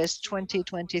early as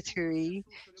 2023.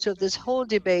 So this whole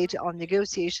debate on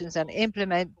negotiations and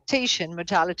implementation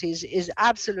modalities is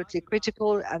absolutely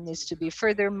critical and needs to be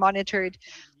further monitored.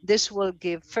 This will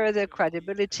give further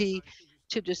credibility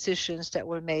to decisions that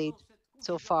were made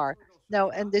so far. Now,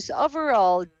 in this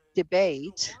overall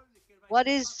debate, what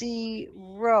is the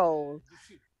role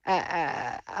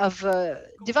of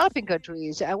developing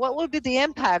countries, and what will be the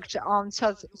impact on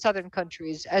southern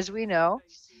countries? As we know,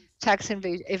 tax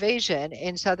evasion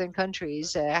in southern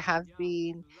countries have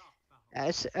been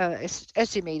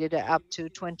estimated at up to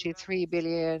 23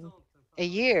 billion a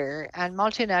year, and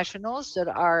multinationals that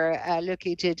are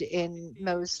located in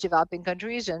most developing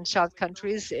countries and south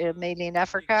countries, mainly in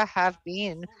Africa, have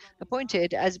been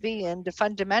appointed as being the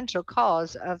fundamental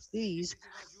cause of these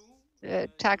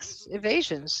tax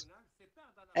evasions.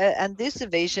 And this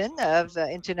evasion of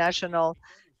international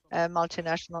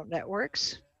multinational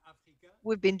networks,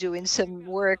 we've been doing some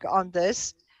work on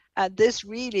this. And this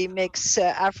really makes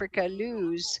Africa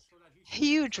lose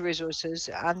huge resources.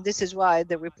 And this is why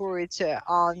the report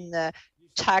on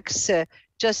tax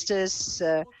justice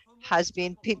has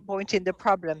been pinpointing the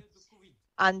problem.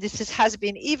 And this has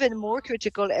been even more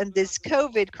critical in this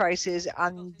COVID crisis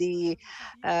and the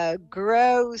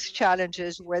growth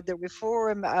challenges, where the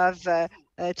reform of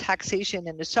taxation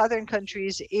in the southern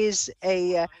countries is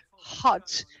a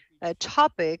hot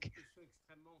topic.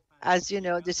 As you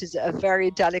know, this is a very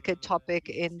delicate topic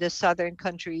in the southern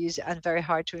countries and very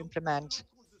hard to implement.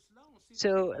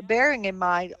 So bearing in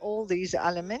mind all these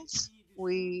elements,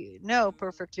 we know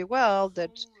perfectly well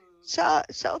that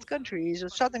south countries or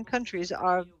southern countries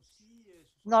are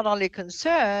not only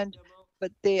concerned,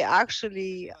 but they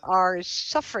actually are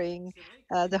suffering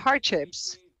the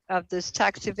hardships of this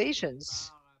tax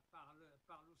evasions.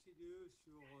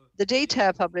 The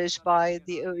data published by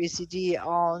the OECD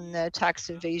on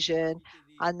tax evasion,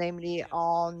 and namely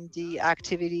on the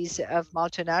activities of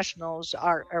multinationals,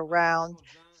 are around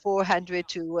 $400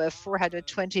 to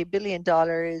 $420 billion,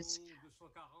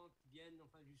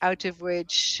 out of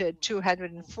which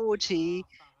 240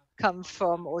 come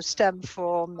from or stem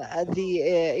from the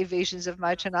evasions of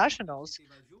multinationals.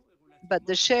 But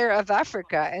the share of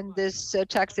Africa in this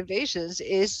tax evasions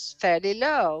is fairly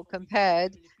low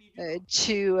compared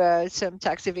to some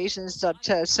tax evasions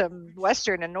that some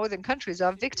Western and Northern countries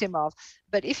are victim of.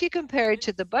 But if you compare it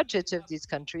to the budgets of these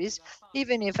countries,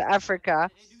 even if Africa's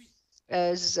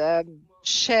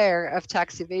share of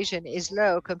tax evasion is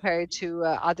low compared to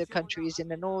other countries in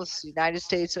the North, United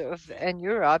States and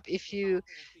Europe, if you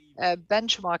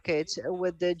benchmark it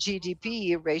with the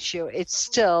GDP ratio, it's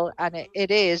still, and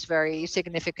it is very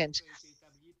significant.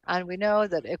 And we know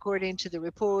that according to the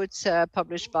reports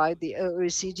published by the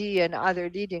OECD and other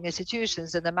leading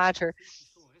institutions in the matter,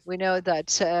 we know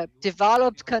that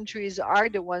developed countries are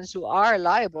the ones who are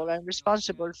liable and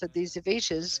responsible for these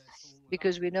evasions,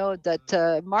 because we know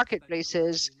that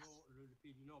marketplaces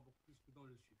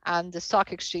and the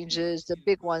stock exchanges, the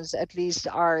big ones at least,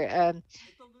 are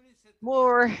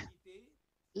more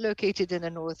located in the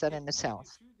north than in the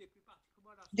south.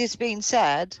 This being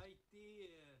said,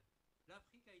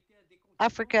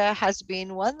 Africa has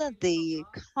been one of the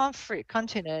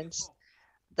continents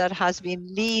that has been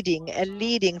a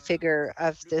leading figure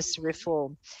of this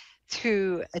reform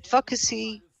through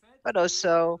advocacy, but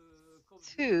also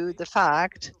through the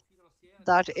fact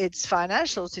that its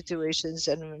financial situations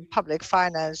and public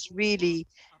finance really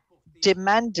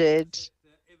demanded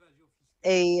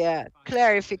a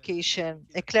clarification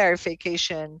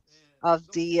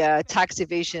of the tax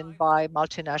evasion by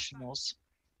multinationals.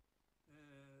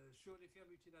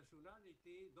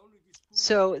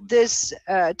 So this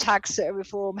tax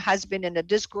reform has been in the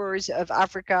discourse of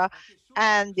Africa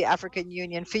and the African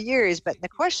Union for years. But the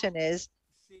question is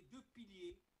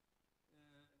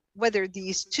whether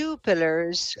these two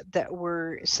pillars that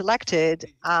were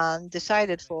selected and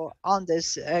decided for on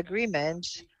this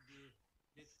agreement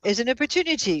is an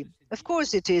opportunity Of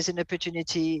course, it is an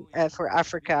opportunity for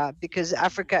Africa because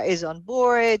Africa is on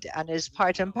board and is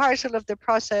part and parcel of the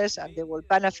process, and they will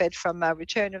benefit from a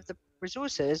return of the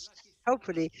resources,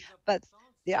 hopefully. But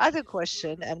the other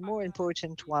question, and more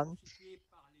important one,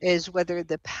 is whether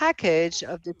the package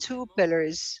of the two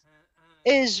pillars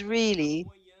is really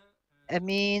a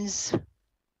means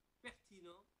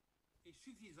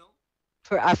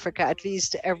for Africa, at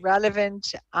least a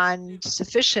relevant and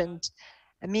sufficient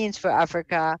means for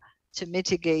Africa to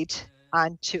mitigate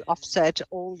and to offset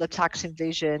all the tax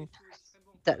invasion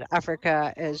that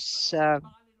Africa is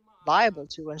liable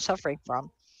to and suffering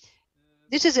from.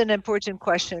 This is an important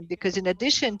question because in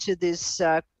addition to this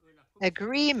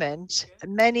agreement,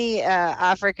 many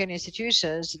African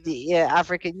institutions, the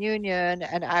African Union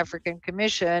and African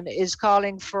Commission is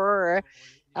calling for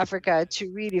Africa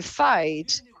to really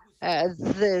fight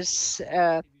this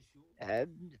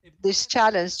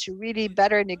challenge to really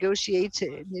better negotiate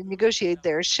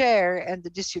their share and the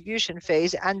distribution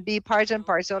phase and be part and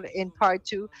parcel in part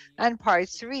 2 and part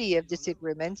 3 of this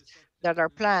agreement that are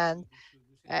planned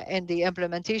in the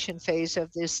implementation phase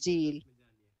of this deal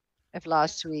of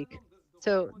last week.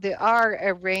 So there are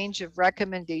a range of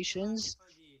recommendations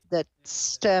that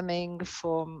stemming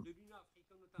from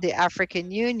the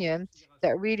African Union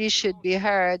that really should be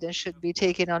heard and should be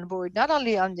taken on board, not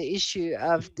only on the issue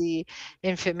of the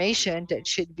information that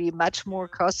should be much more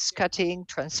cost-cutting,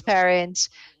 transparent,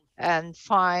 and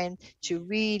fine to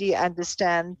really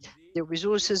understand the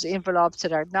resources envelopes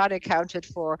that are not accounted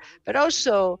for, but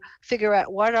also figure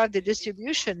out what are the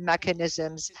distribution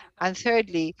mechanisms. And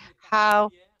thirdly,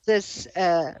 how this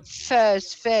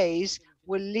first phase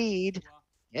will lead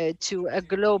to a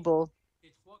global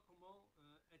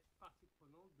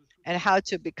and how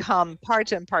to become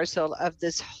part and parcel of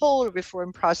this whole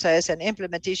reform process and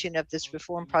implementation of this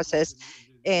reform process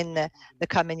in the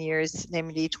coming years,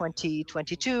 namely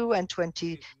 2022 and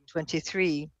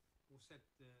 2023,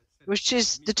 which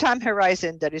is the time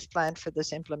horizon that is planned for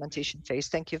this implementation phase.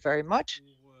 Thank you very much.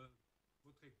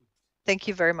 Thank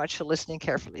you very much for listening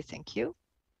carefully. Thank you.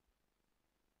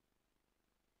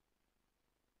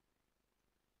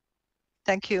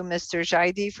 Thank you, Mr.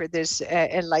 Jaidi, for this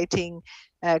enlightening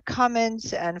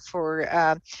comments and for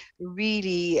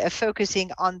really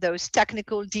focusing on those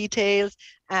technical details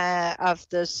of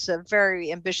this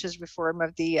very ambitious reform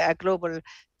of the global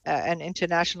and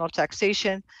international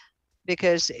taxation.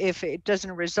 Because if it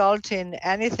doesn't result in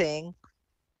anything,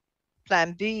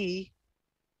 Plan B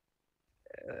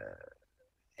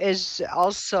is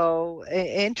also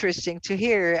interesting to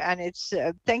hear. And it's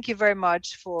thank you very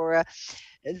much for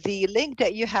the link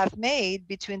that you have made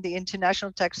between the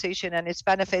international taxation and its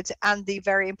benefits and the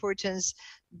very importance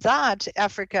that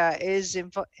Africa is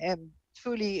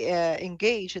fully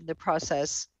engaged in the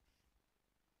process.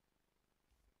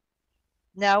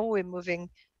 Now we're moving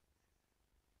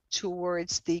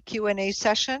towards the Q&A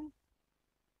session.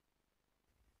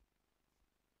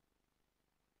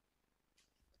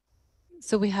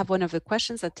 So we have one of the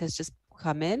questions that has just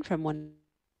come in from one.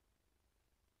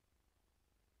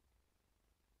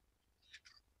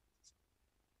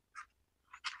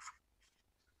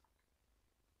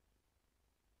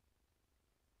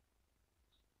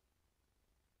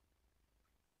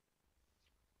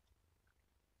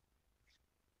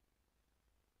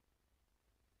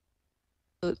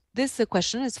 So this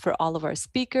question is for all of our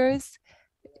speakers.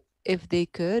 If they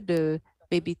could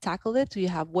maybe tackle it, you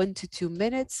have 1 to 2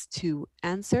 minutes to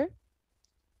answer.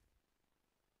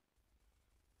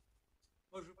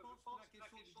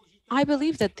 I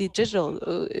believe that the digital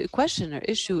question or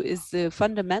issue is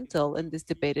fundamental in this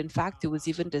debate. In fact, it was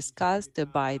even discussed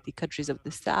by the countries of the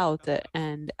South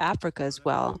and Africa as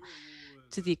well,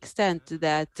 to the extent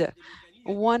that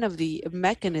one of the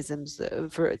mechanisms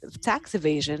for tax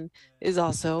evasion is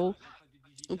also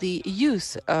the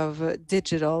use of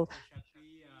digital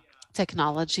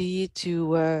technology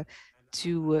to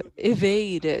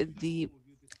evade the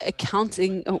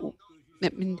accounting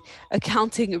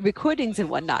accounting recordings and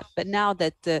whatnot. But now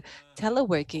that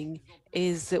teleworking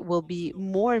will be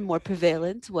more and more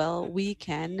prevalent, well, we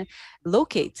can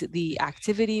locate the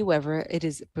activity wherever it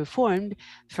is performed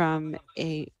from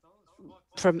a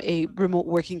remote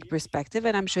working perspective.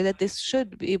 And I'm sure that this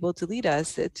should be able to lead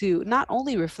us to not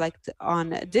only reflect on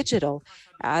digital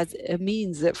as a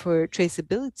means for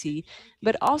traceability,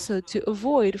 but also to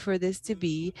avoid for this to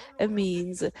be a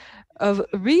means of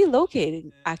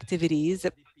relocating activities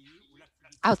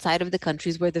outside of the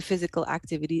countries where the physical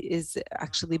activity is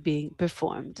actually being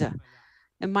performed.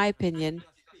 In my opinion,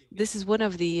 this is one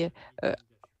of the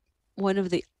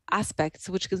aspects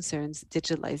which concerns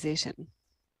digitalization.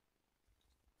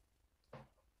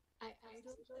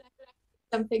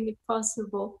 something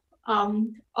impossible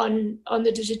on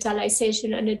the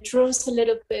digitalization, and it draws a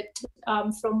little bit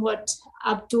from what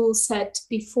Abdul said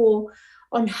before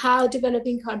on how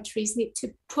developing countries need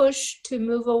to push to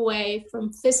move away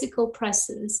from physical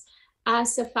presence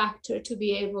as a factor to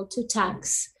be able to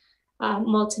tax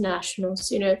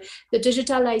multinationals. You know, the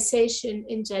digitalization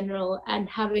in general and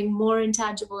having more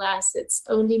intangible assets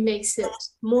only makes it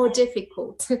more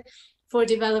difficult for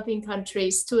developing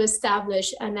countries to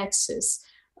establish a nexus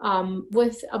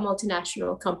with a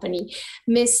multinational company.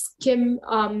 Ms. Kim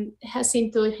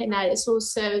Jacinto Henares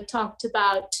also talked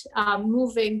about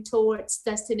moving towards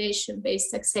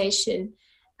destination-based taxation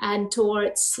and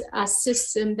towards a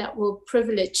system that will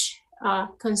privilege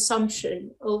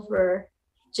consumption over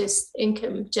just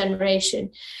income generation.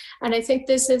 And I think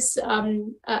this is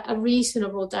a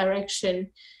reasonable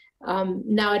direction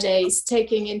nowadays,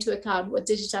 taking into account what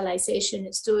digitalization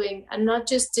is doing, and not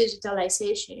just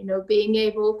digitalization, you know, being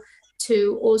able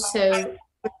to also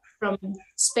from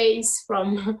space,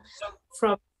 from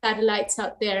satellites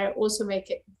out there, also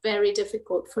make it very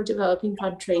difficult for developing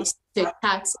countries to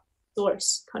tax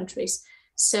source countries.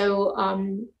 So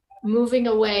moving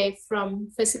away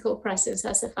from physical presence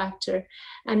as a factor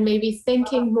and maybe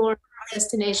thinking more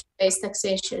destination-based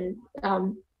taxation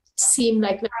seem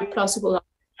like very plausible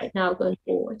right now going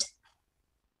forward.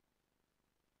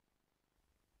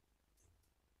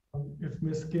 If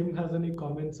Ms. Kim has any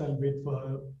comments, I'll wait for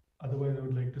her. Otherwise, I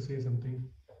would like to say something.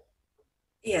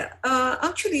 Yeah,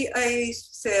 actually, I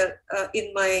said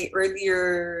in my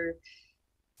earlier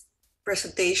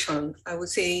presentation, I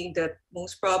was saying that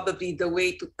most probably the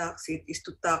way to tax it is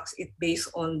to tax it based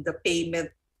on the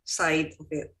payment side of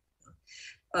it.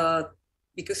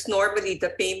 Because normally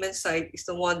the payment side is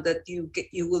the one that you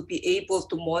will be able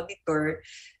to monitor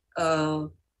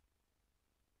the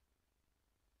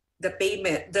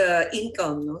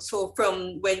income. No? So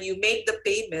from when you make the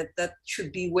payment, that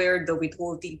should be where the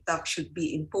withholding tax should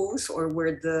be imposed, or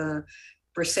where the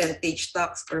percentage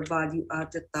tax or value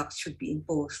added tax should be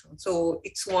imposed. So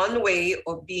it's one way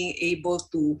of being able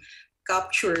to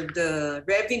capture the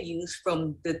revenues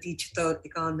from the digital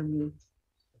economy.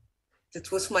 That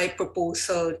was my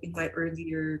proposal in my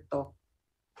earlier talk.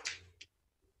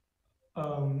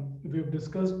 We've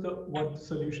discussed what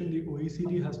solution the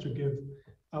OECD has to give.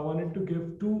 I wanted to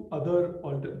give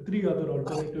three other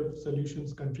alternative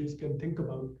solutions countries can think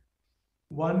about.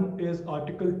 One is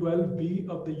Article 12B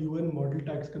of the UN Model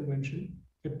Tax Convention.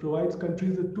 It provides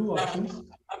countries with two options.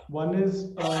 One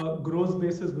is gross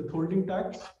basis withholding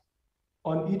tax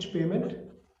on each payment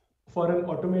for an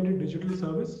automated digital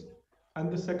service. And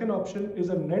the second option is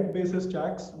a net basis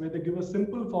tax, where they give a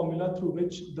simple formula through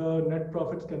which the net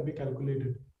profits can be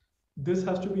calculated. This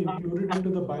has to be included into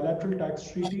the bilateral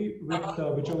tax treaty with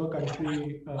whichever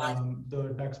country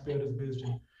the taxpayer is based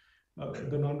in,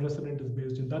 the non-resident is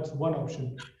based in. That's one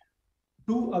option.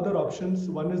 Two other options.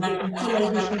 One is the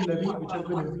equalization levy, which has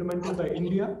been implemented by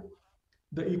India.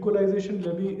 The equalization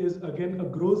levy is again a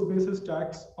gross basis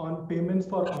tax on payments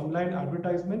for online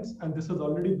advertisements, and this has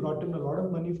already brought in a lot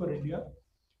of money for India.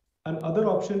 Another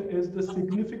option is the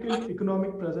significant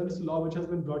economic presence law, which has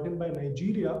been brought in by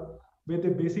Nigeria, where they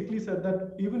basically said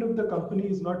that even if the company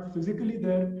is not physically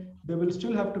there, they will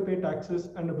still have to pay taxes,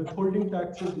 and a withholding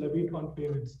tax is levied on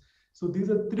payments. So these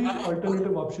are three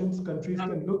alternative options countries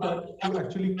can look at to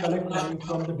actually collect money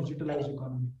from the digitalized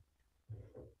economy.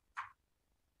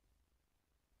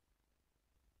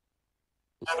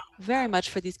 Very much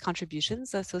for these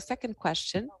contributions. So second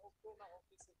question,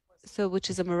 which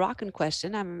is a Moroccan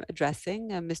question I'm addressing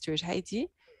Mr. Jaidi.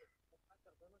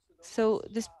 So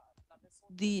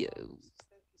the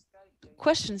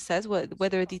question says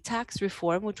whether the tax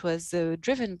reform, which was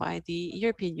driven by the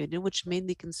European Union, which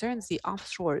mainly concerns the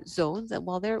offshore zones, and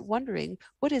while they're wondering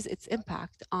what is its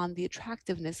impact on the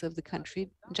attractiveness of the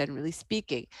country, generally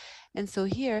speaking. And so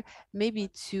here, maybe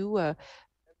to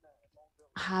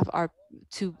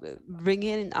bring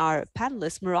in our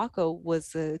panelists, Morocco was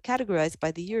categorized by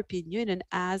the European Union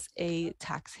as a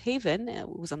tax haven. It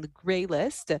was on the gray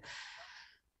list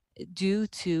due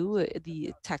to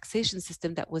the taxation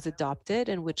system that was adopted,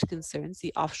 and which concerns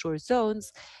the offshore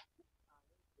zones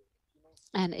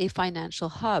and a financial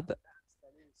hub,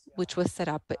 which was set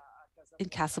up in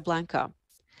Casablanca.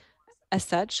 As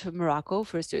such, Morocco,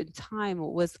 for a certain time,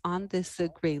 was on this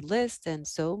gray list, and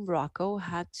so Morocco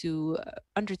had to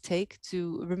undertake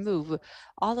to remove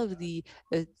all of the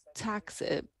tax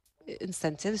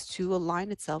incentives to align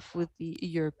itself with the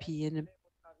European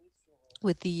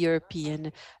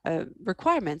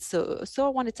requirements. So I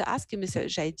wanted to ask you, Mr.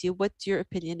 Jaidi, what your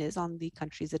opinion is on the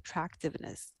country's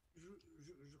attractiveness.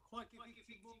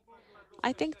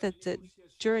 I think that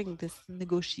during this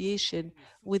negotiation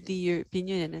with the European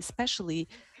Union, especially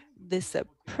this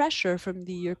pressure from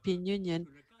the European Union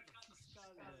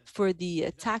for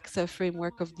the tax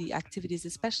framework of the activities,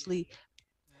 especially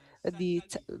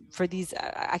for these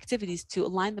activities to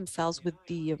align themselves with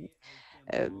the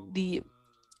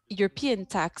European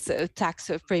tax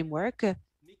framework,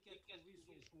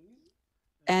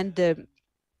 and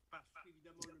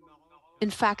in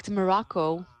fact,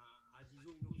 Morocco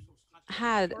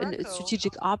had a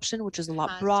strategic option which is a lot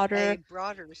has broader, a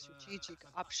broader strategic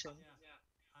option,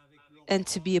 and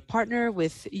to be a partner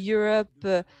with Europe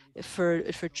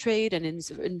for trade and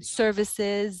in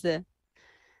services.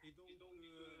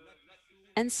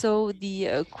 And so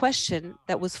the question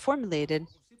that was formulated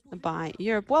by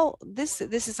Europe, well, this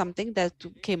is something that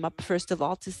came up first of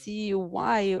all to see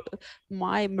why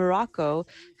Morocco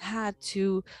had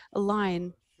to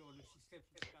align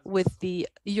with the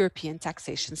European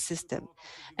taxation system.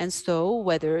 And so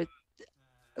whether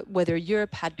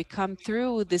Europe had become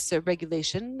through this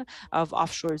regulation of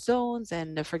offshore zones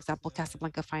and, for example,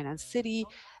 Casablanca Finance City,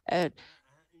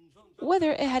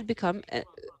 whether it had become it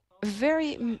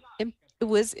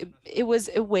was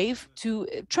a way to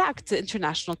attract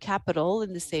international capital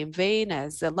in the same vein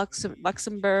as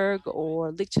Luxembourg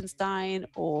or Liechtenstein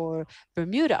or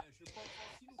Bermuda.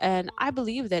 And I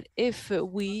believe that if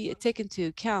we take into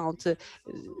account,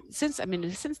 since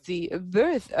the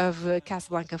birth of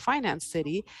Casablanca Finance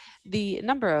City, the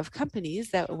number of companies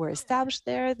that were established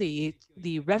there, the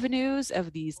revenues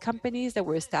of these companies that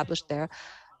were established there,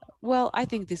 well, I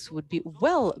think this would be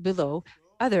well below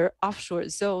other offshore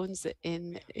zones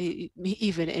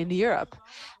even in Europe.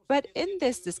 But in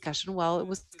this discussion, well, it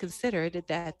was considered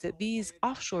that these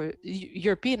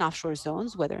European offshore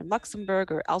zones, whether in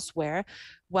Luxembourg or elsewhere,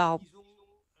 well,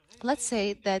 let's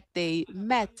say that they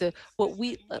met what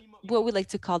we like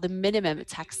to call the minimum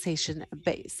taxation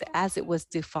base, as it was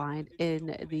defined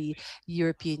in the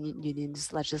European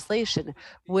Union's legislation,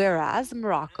 whereas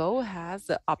Morocco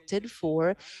has opted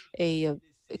for a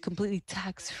completely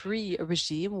tax-free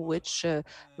regime, which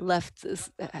left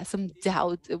some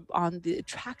doubt on the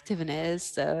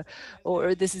attractiveness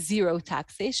or this zero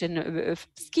taxation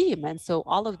scheme. And so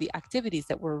all of the activities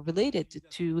that were related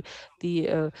to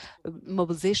the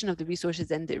mobilization of the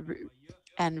resources and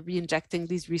reinjecting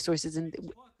these resources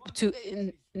to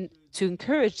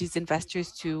encourage these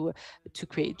investors to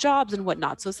create jobs and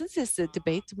whatnot. So since this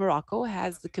debate, Morocco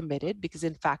has committed, because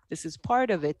in fact this is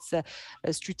part of its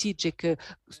strategic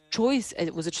choice.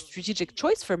 It was a strategic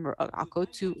choice for Morocco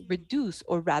to reduce,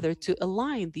 or rather to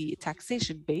align, the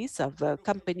taxation base of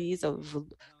companies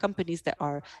that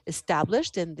are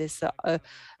established in this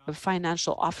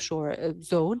financial offshore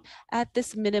zone at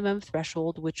this minimum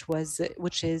threshold, which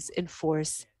is in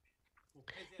force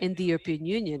in the European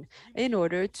Union, in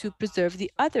order to preserve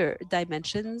the other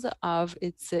dimensions of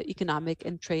its economic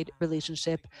and trade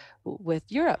relationship with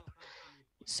Europe.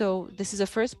 So this is a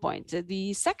first point.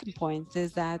 The second point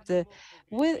is that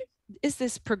is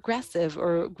this progressive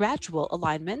or gradual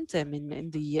alignment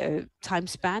in the time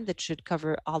span that should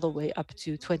cover all the way up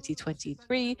to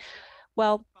 2023?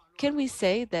 Well, can we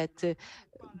say that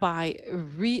by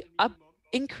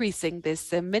increasing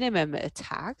this minimum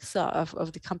tax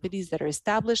of the companies that are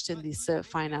established in this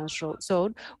financial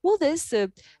zone, will this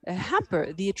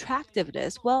hamper the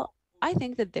attractiveness? Well, I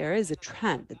think that there is a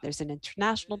trend, that there's an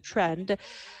international trend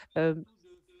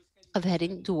of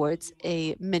heading towards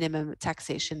a minimum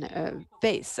taxation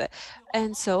base.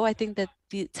 And so I think that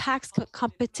the tax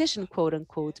competition, quote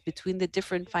unquote, between the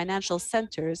different financial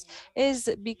centers is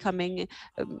becoming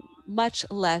much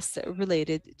less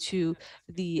related to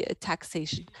the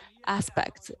taxation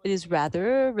aspect. It is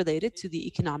rather related to the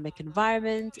economic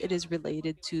environment. It is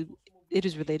related to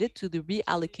the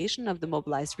reallocation of the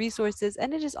mobilized resources,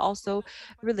 and it is also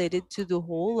related to the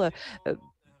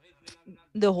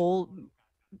whole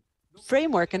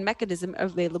framework and mechanism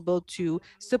available to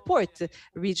support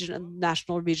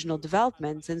national regional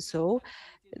developments. And so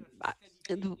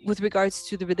with regards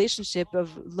to the relationship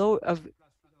of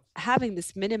having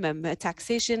this minimum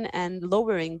taxation and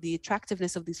lowering the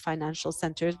attractiveness of these financial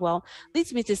centers, well,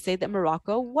 leads me to say that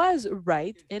Morocco was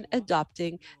right in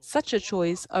adopting such a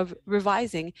choice of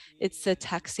revising its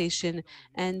taxation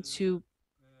and to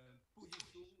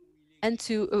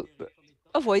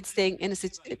avoid staying in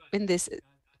this,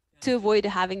 to avoid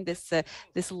having this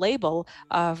label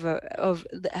of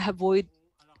avoid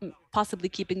possibly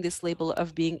keeping this label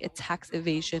of being a tax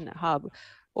evasion hub,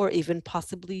 or even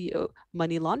possibly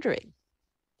money laundering.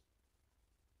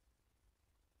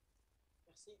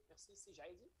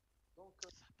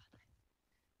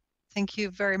 Thank you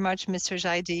very much, Mr.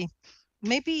 Jaidi.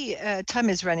 maybe time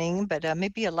is running, but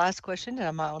maybe a last question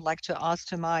that I would like to ask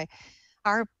to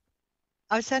our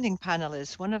outstanding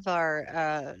panelists. One of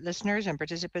our listeners and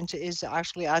participants is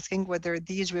actually asking whether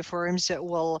these reforms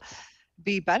will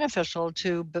be beneficial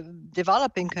to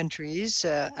developing countries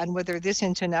and whether this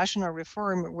international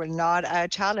reform will not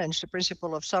challenge the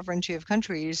principle of sovereignty of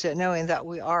countries, knowing that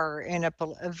we are in a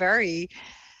very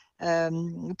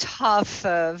tough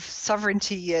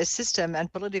sovereignty system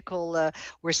and political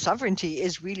where sovereignty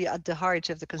is really at the heart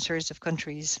of the concerns of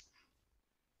countries.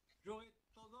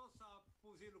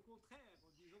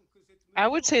 I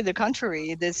would say the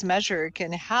contrary. This measure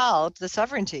can help the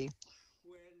sovereignty,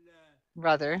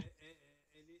 rather,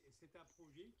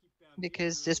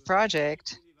 because this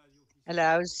project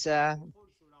allows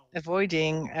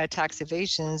avoiding tax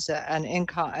evasions and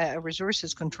income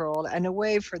resources control, and a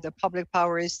way for the public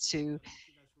powers to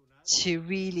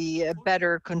really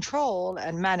better control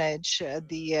and manage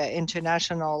the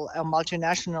international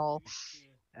multinational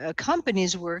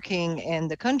companies working in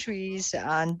the countries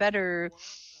and better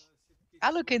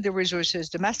allocate the resources,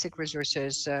 domestic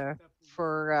resources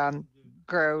for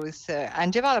growth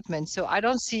and development. So I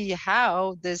don't see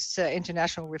how this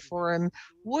international reform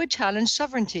would challenge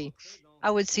sovereignty.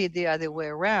 I would see it the other way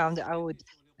around. I would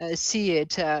see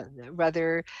it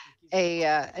rather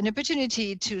an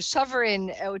opportunity to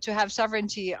have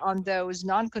sovereignty on those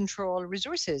non-controlled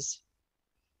resources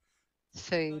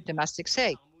for domestic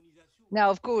sake.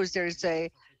 Now, of course, there's a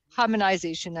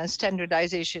harmonization and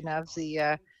standardization of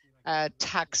the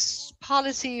tax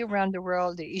policy around the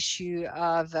world, the issue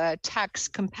of tax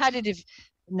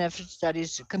competitiveness that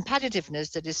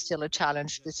is still a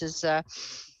challenge. This is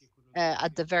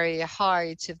at the very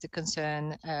heart of the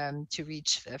concern to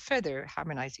reach further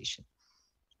harmonization.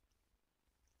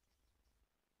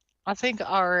 I think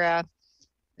our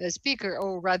speaker,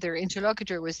 or rather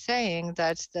interlocutor, was saying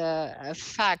that the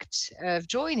fact of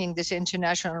joining this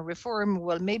international reform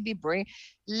will maybe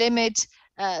limit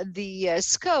the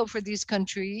scope for these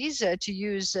countries to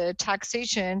use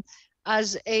taxation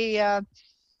as a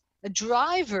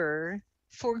driver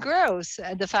for growth.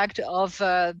 The fact of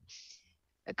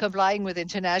complying with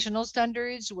international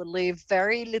standards will leave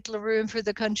very little room for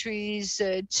the countries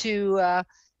to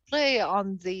play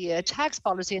on the tax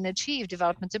policy and achieve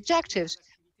development objectives.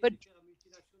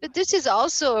 But this is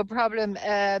also a problem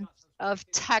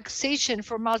of taxation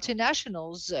for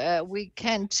multinationals. We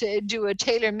can't do a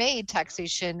tailor-made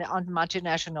taxation on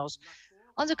multinationals.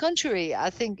 On the contrary, I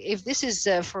think if this is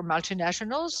for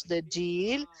multinationals, the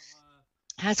deal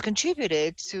has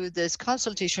contributed to this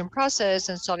consultation process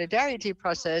and solidarity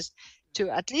process to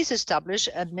at least establish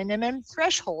a minimum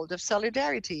threshold of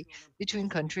solidarity between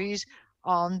countries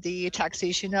on the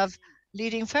taxation of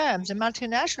leading firms and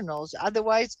multinationals.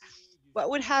 Otherwise, what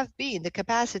would have been the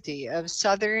capacity of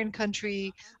southern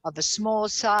country, of a small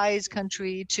size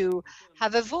country, to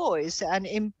have a voice and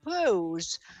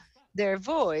impose their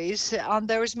voice on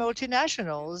those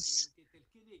multinationals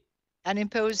and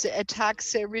impose a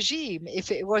tax regime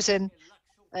if it wasn't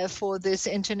for this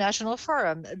international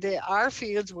forum? There are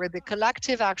fields where the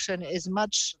collective action is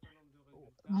much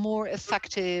more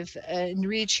effective in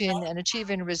reaching and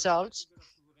achieving results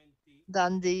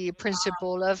than the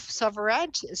principle of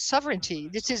sovereignty.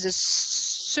 This is a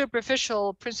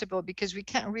superficial principle because we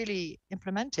can't really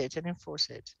implement it and enforce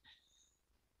it.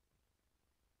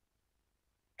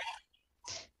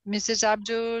 Mrs.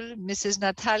 Abdul, Mrs.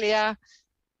 Natalia,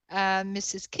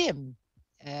 Mrs. Kim,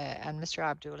 and Mr.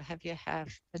 Abdul,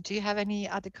 do you have any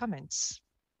other comments?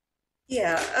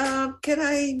 Yeah, can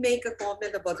I make a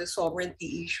comment about the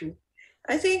sovereignty issue?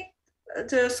 I think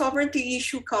the sovereignty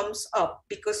issue comes up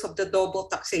because of the double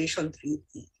taxation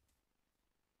treaty.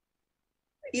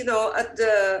 You know,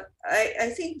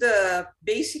 I think the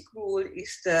basic rule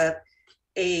is that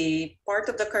a part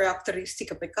of the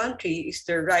characteristic of a country is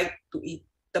the right to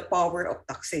the power of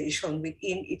taxation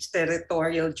within its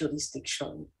territorial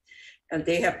jurisdiction. And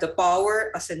they have the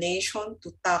power as a nation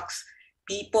to tax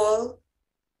people,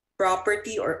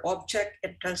 property or object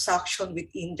and transaction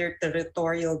within their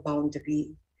territorial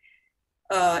boundary.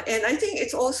 And I think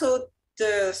it's also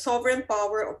the sovereign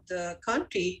power of the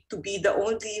country to be the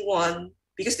only one,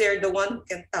 because they're the one who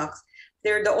can tax,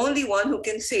 they're the only one who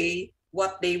can say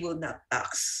what they will not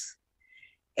tax.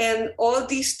 And all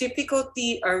this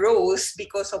difficulty arose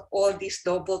because of all this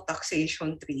double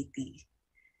taxation treaty.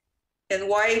 And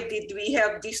why did we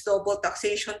have this double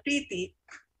taxation treaty?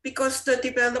 Because the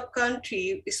developed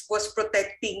country was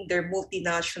protecting their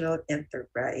multinational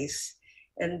enterprise.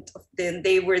 And then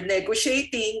they were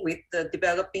negotiating with the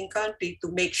developing country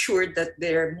to make sure that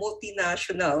their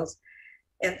multinational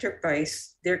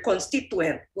enterprise, their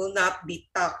constituent, will not be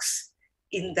taxed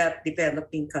in that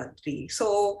developing country.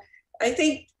 So I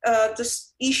think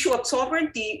this issue of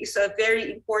sovereignty is a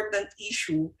very important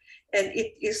issue, and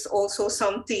it is also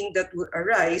something that will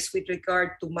arise with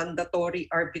regard to mandatory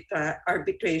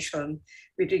arbitration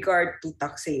with regard to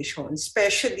taxation,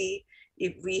 especially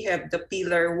if we have the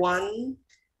Pillar 1,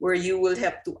 where you will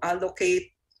have to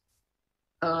allocate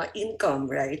income,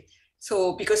 right?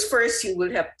 So because first you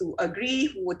will have to agree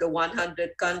who the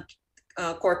 100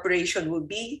 corporation will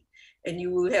be, and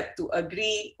you will have to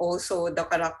agree also the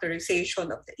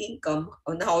characterization of the income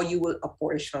on how you will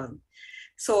apportion.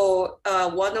 So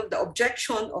one of the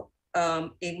objections of a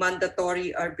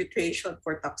mandatory arbitration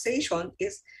for taxation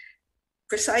is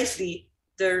precisely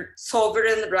the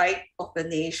sovereign right of the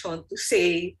nation to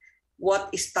say what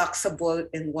is taxable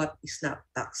and what is not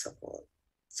taxable.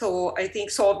 So I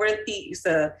think sovereignty is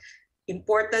an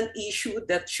important issue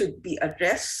that should be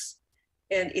addressed,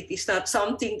 and it is not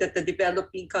something that the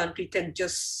developing country can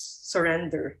just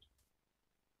surrender.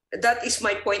 That is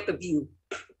my point of view,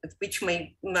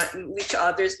 which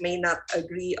others may not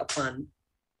agree upon.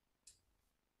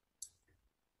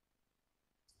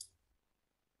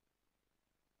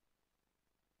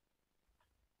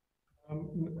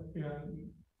 Yeah.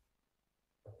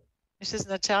 Mrs.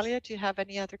 Natalia, do you have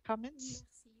any other comments?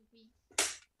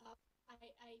 I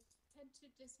tend to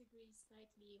disagree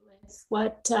slightly with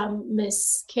what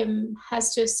Ms. Kim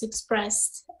has just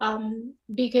expressed,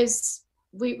 because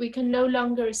we can no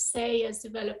longer say as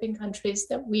developing countries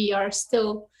that we are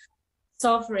still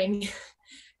sovereign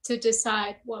to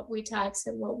decide what we tax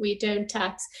and what we don't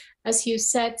tax. As you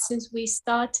said, since we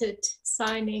started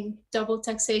signing double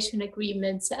taxation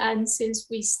agreements and since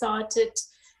we started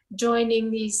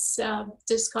joining these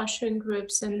discussion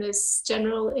groups and this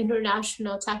general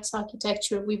international tax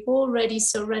architecture, we've already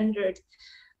surrendered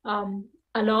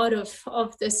a lot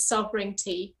of this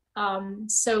sovereignty.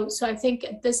 So I think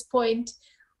at this point,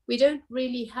 we don't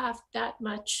really have that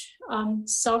much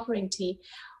sovereignty.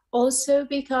 Also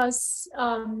because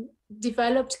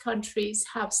developed countries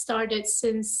have started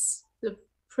since the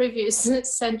previous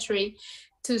century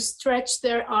to stretch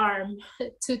their arm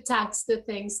to tax the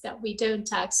things that we don't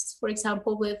tax, for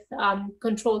example, with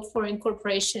controlled foreign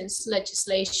corporations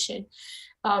legislation.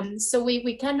 So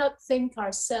we cannot think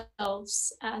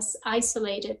ourselves as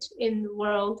isolated in the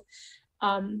world.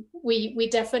 We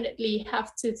definitely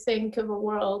have to think of a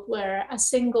world where a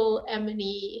single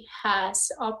MNE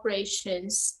has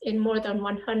operations in more than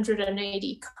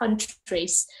 180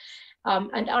 countries.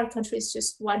 And our country is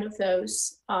just one of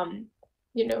those.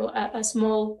 You know, a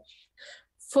small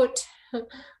foot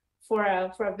for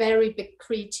a very big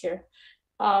creature.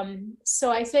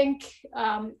 So I think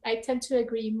I tend to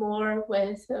agree more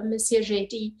with Monsieur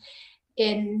Jady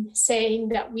in saying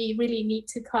that we really need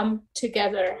to come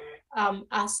together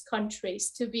as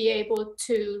countries to be able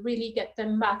to really get the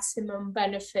maximum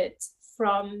benefit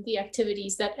from the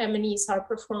activities that MNEs are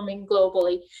performing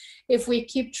globally. If we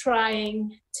keep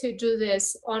trying to do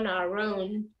this on our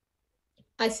own,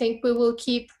 I think we will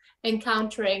keep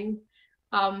encountering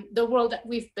the world that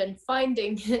we've been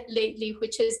finding lately,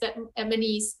 which is that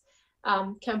MNEs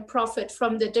can profit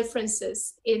from the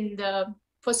differences in the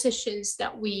positions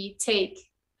that we take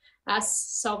as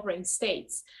sovereign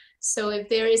states. So if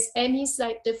there is any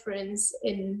slight difference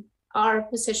in our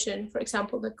position, for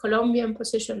example, the Colombian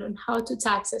position on how to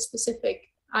tax a specific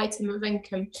item of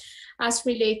income as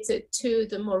related to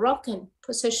the Moroccan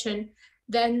position,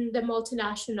 then the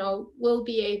multinational will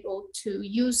be able to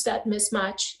use that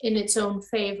mismatch in its own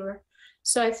favor.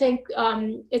 So I think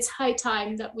it's high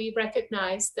time that we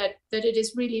recognize that it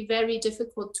is really very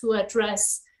difficult to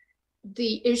address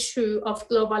the issue of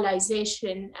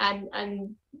globalization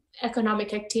and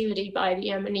economic activity by the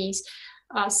MNEs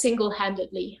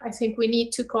single-handedly. I think we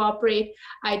need to cooperate.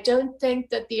 I don't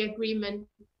think that the agreement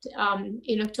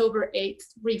in October 8th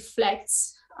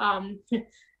reflects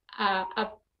a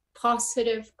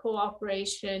positive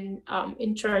cooperation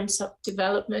in terms of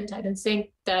development. I don't think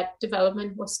that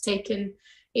development was taken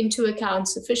into account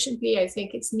sufficiently. I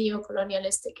think it's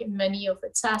neo-colonialistic in many of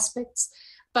its aspects,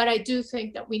 but I do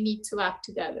think that we need to act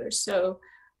together. So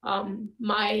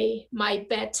my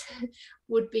bet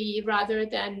would be, rather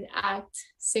than act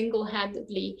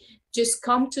single-handedly, just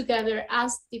come together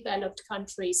as developed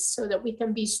countries so that we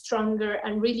can be stronger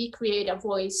and really create a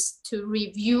voice to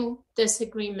review this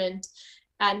agreement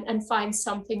and find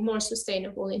something more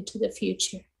sustainable into the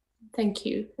future. Thank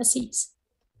you, Aziz.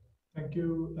 Thank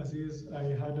you, Aziz. I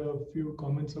had a few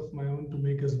comments of my own to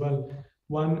make as well.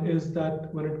 One is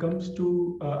that when it comes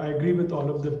to, I agree with all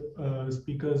of the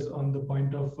speakers on the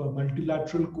point of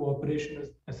multilateral cooperation is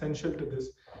essential to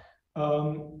this.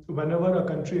 whenever a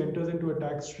country enters into a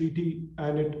tax treaty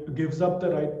and it gives up the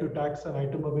right to tax an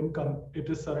item of income, it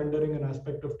is surrendering an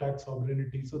aspect of tax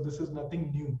sovereignty. So this is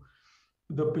nothing new.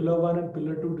 The Pillar 1 and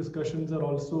Pillar 2 discussions are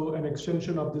also an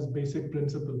extension of this basic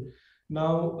principle.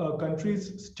 Now,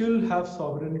 countries still have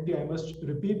sovereignty. I must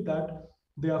repeat that.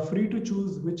 They are free to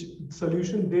choose which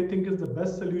solution they think is the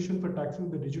best solution for taxing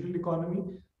the digital economy.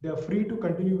 They are free to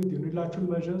continue with unilateral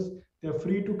measures. They are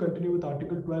free to continue with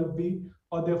Article 12B,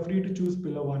 or they are free to choose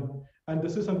Pillar 1. And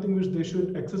this is something which they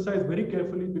should exercise very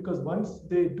carefully, because once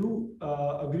they do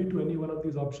agree to any one of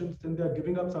these options, then they are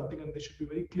giving up something, and they should be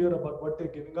very clear about what they're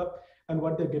giving up and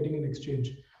what they're getting in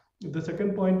exchange. The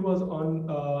second point was on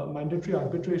mandatory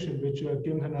arbitration, which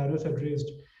Kim Hanaris had raised.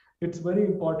 It's very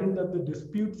important that the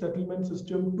dispute settlement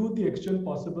system, to the extent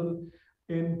possible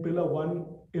in Pillar 1,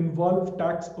 involve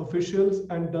tax officials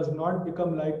and does not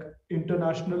become like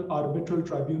international arbitral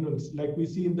tribunals like we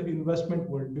see in the investment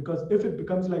world. Because if it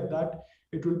becomes like that,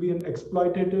 it will be an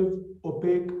exploitative,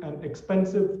 opaque, and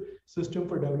expensive system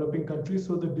for developing countries.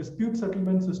 So the dispute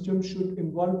settlement system should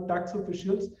involve tax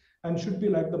officials and should be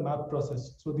like the MAP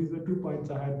process. So these are 2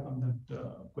 points I had on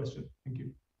that question. Thank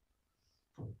you.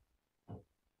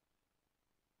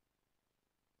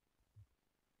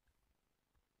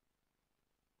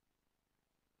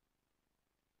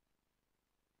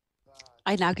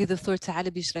 I now give the floor to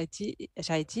Alabi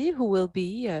Shaidi, who will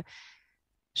be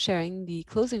sharing the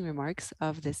closing remarks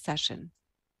of this session.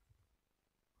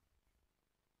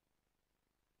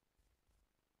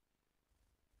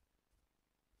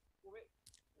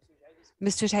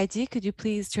 Mr. Shaidi, could you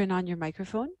please turn on your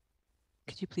microphone?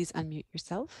 Could you please unmute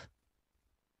yourself?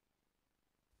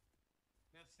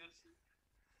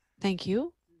 Thank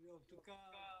you.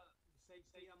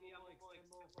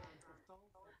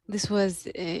 This was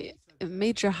a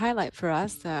major highlight for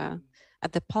us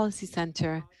at the Policy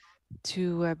Center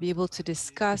to be able to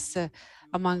discuss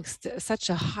amongst such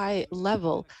a high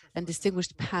level and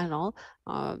distinguished panel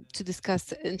to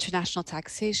discuss international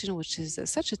taxation, which is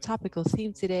such a topical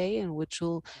theme today and which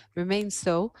will remain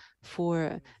so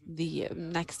for the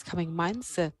next coming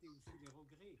months.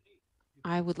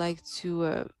 I would like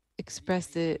to express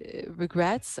the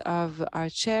regrets of our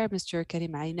chair, Mr.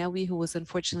 Karim Ainawi, who was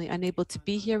unfortunately unable to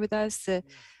be here with us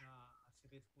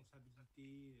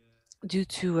due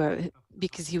to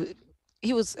because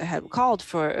he was called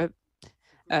for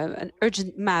an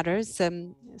urgent matters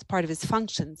as part of his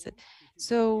functions.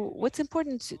 So what's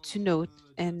important to note,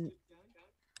 and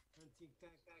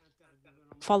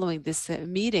following this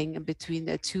meeting between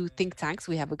the 2 think tanks,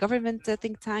 we have a government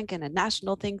think tank and a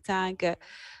national think tank, a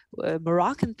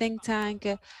Moroccan think tank,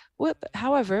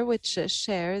 however, which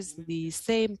shares the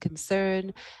same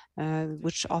concern,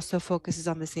 which also focuses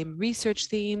on the same research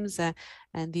themes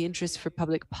and the interest for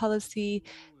public policy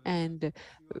and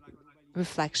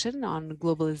reflection on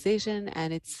globalization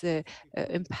and its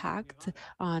impact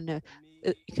on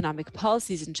economic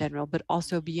policies in general, but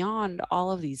also beyond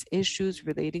all of these issues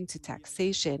relating to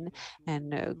taxation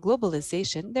and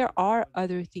globalization, there are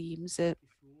other themes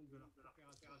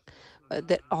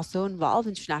that also involve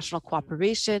international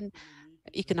cooperation,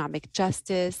 economic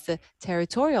justice,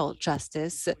 territorial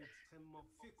justice,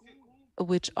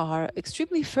 which are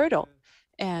extremely fertile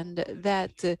and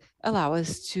that allow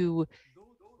us to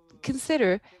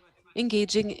consider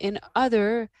engaging in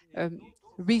other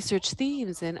research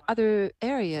themes and other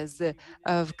areas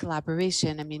of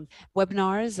collaboration. I mean,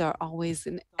 webinars are always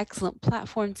an excellent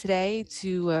platform today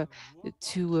to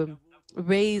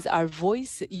raise our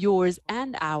voice, yours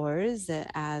and ours,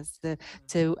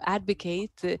 to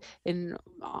advocate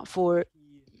for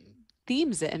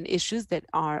themes and issues that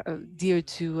are dear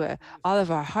to all of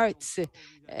our hearts.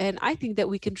 And I think that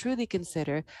we can truly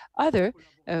consider other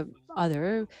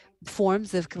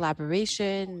forms of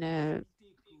collaboration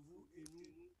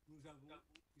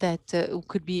that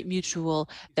could be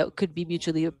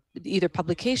mutually either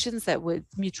publications that would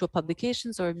mutual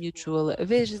publications or mutual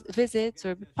visits,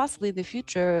 or possibly in the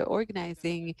future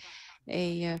organizing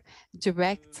a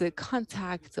direct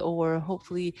contact or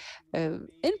hopefully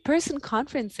in-person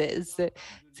conferences that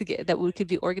could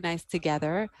be organized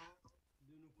together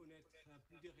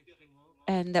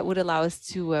and that would allow us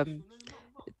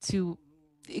to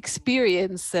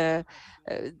experience and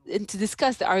to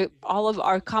discuss all of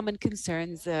our common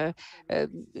concerns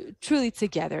truly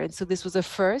together. And so this was a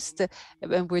first,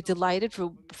 and we're delighted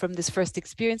from this first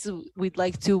experience. We'd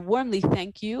like to warmly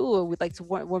thank you. We'd like to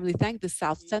warmly thank the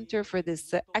South Center for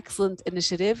this excellent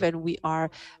initiative, and we are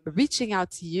reaching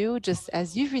out to you just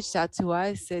as you've reached out to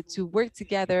us to work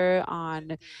together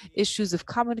on issues of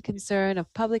common concern,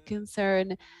 of public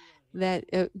concern,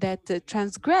 that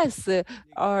transgress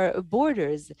our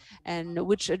borders and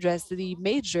which address the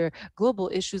major global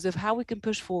issues of how we can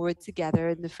push forward together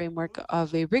in the framework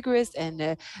of a rigorous and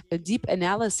a deep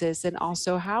analysis, and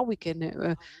also how we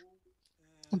can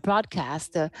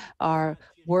broadcast our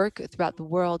work throughout the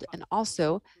world, and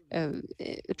also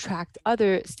attract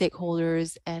other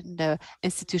stakeholders and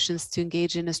institutions to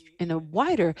engage in a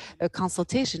wider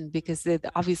consultation, because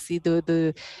obviously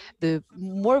the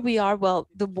more we are, well,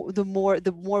 the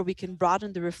more we can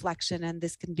broaden the reflection, and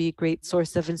this can be a great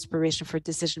source of inspiration for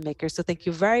decision makers. So thank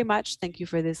you very much. Thank you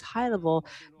for this high level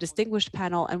distinguished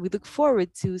panel, and we look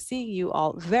forward to seeing you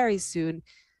all very soon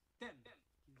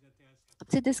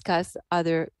to discuss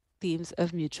other themes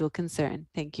of mutual concern.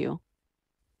 Thank you.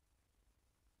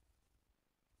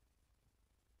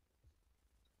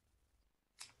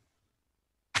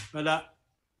 Voilà.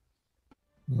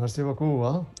 Merci beaucoup.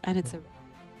 Hein? And it's a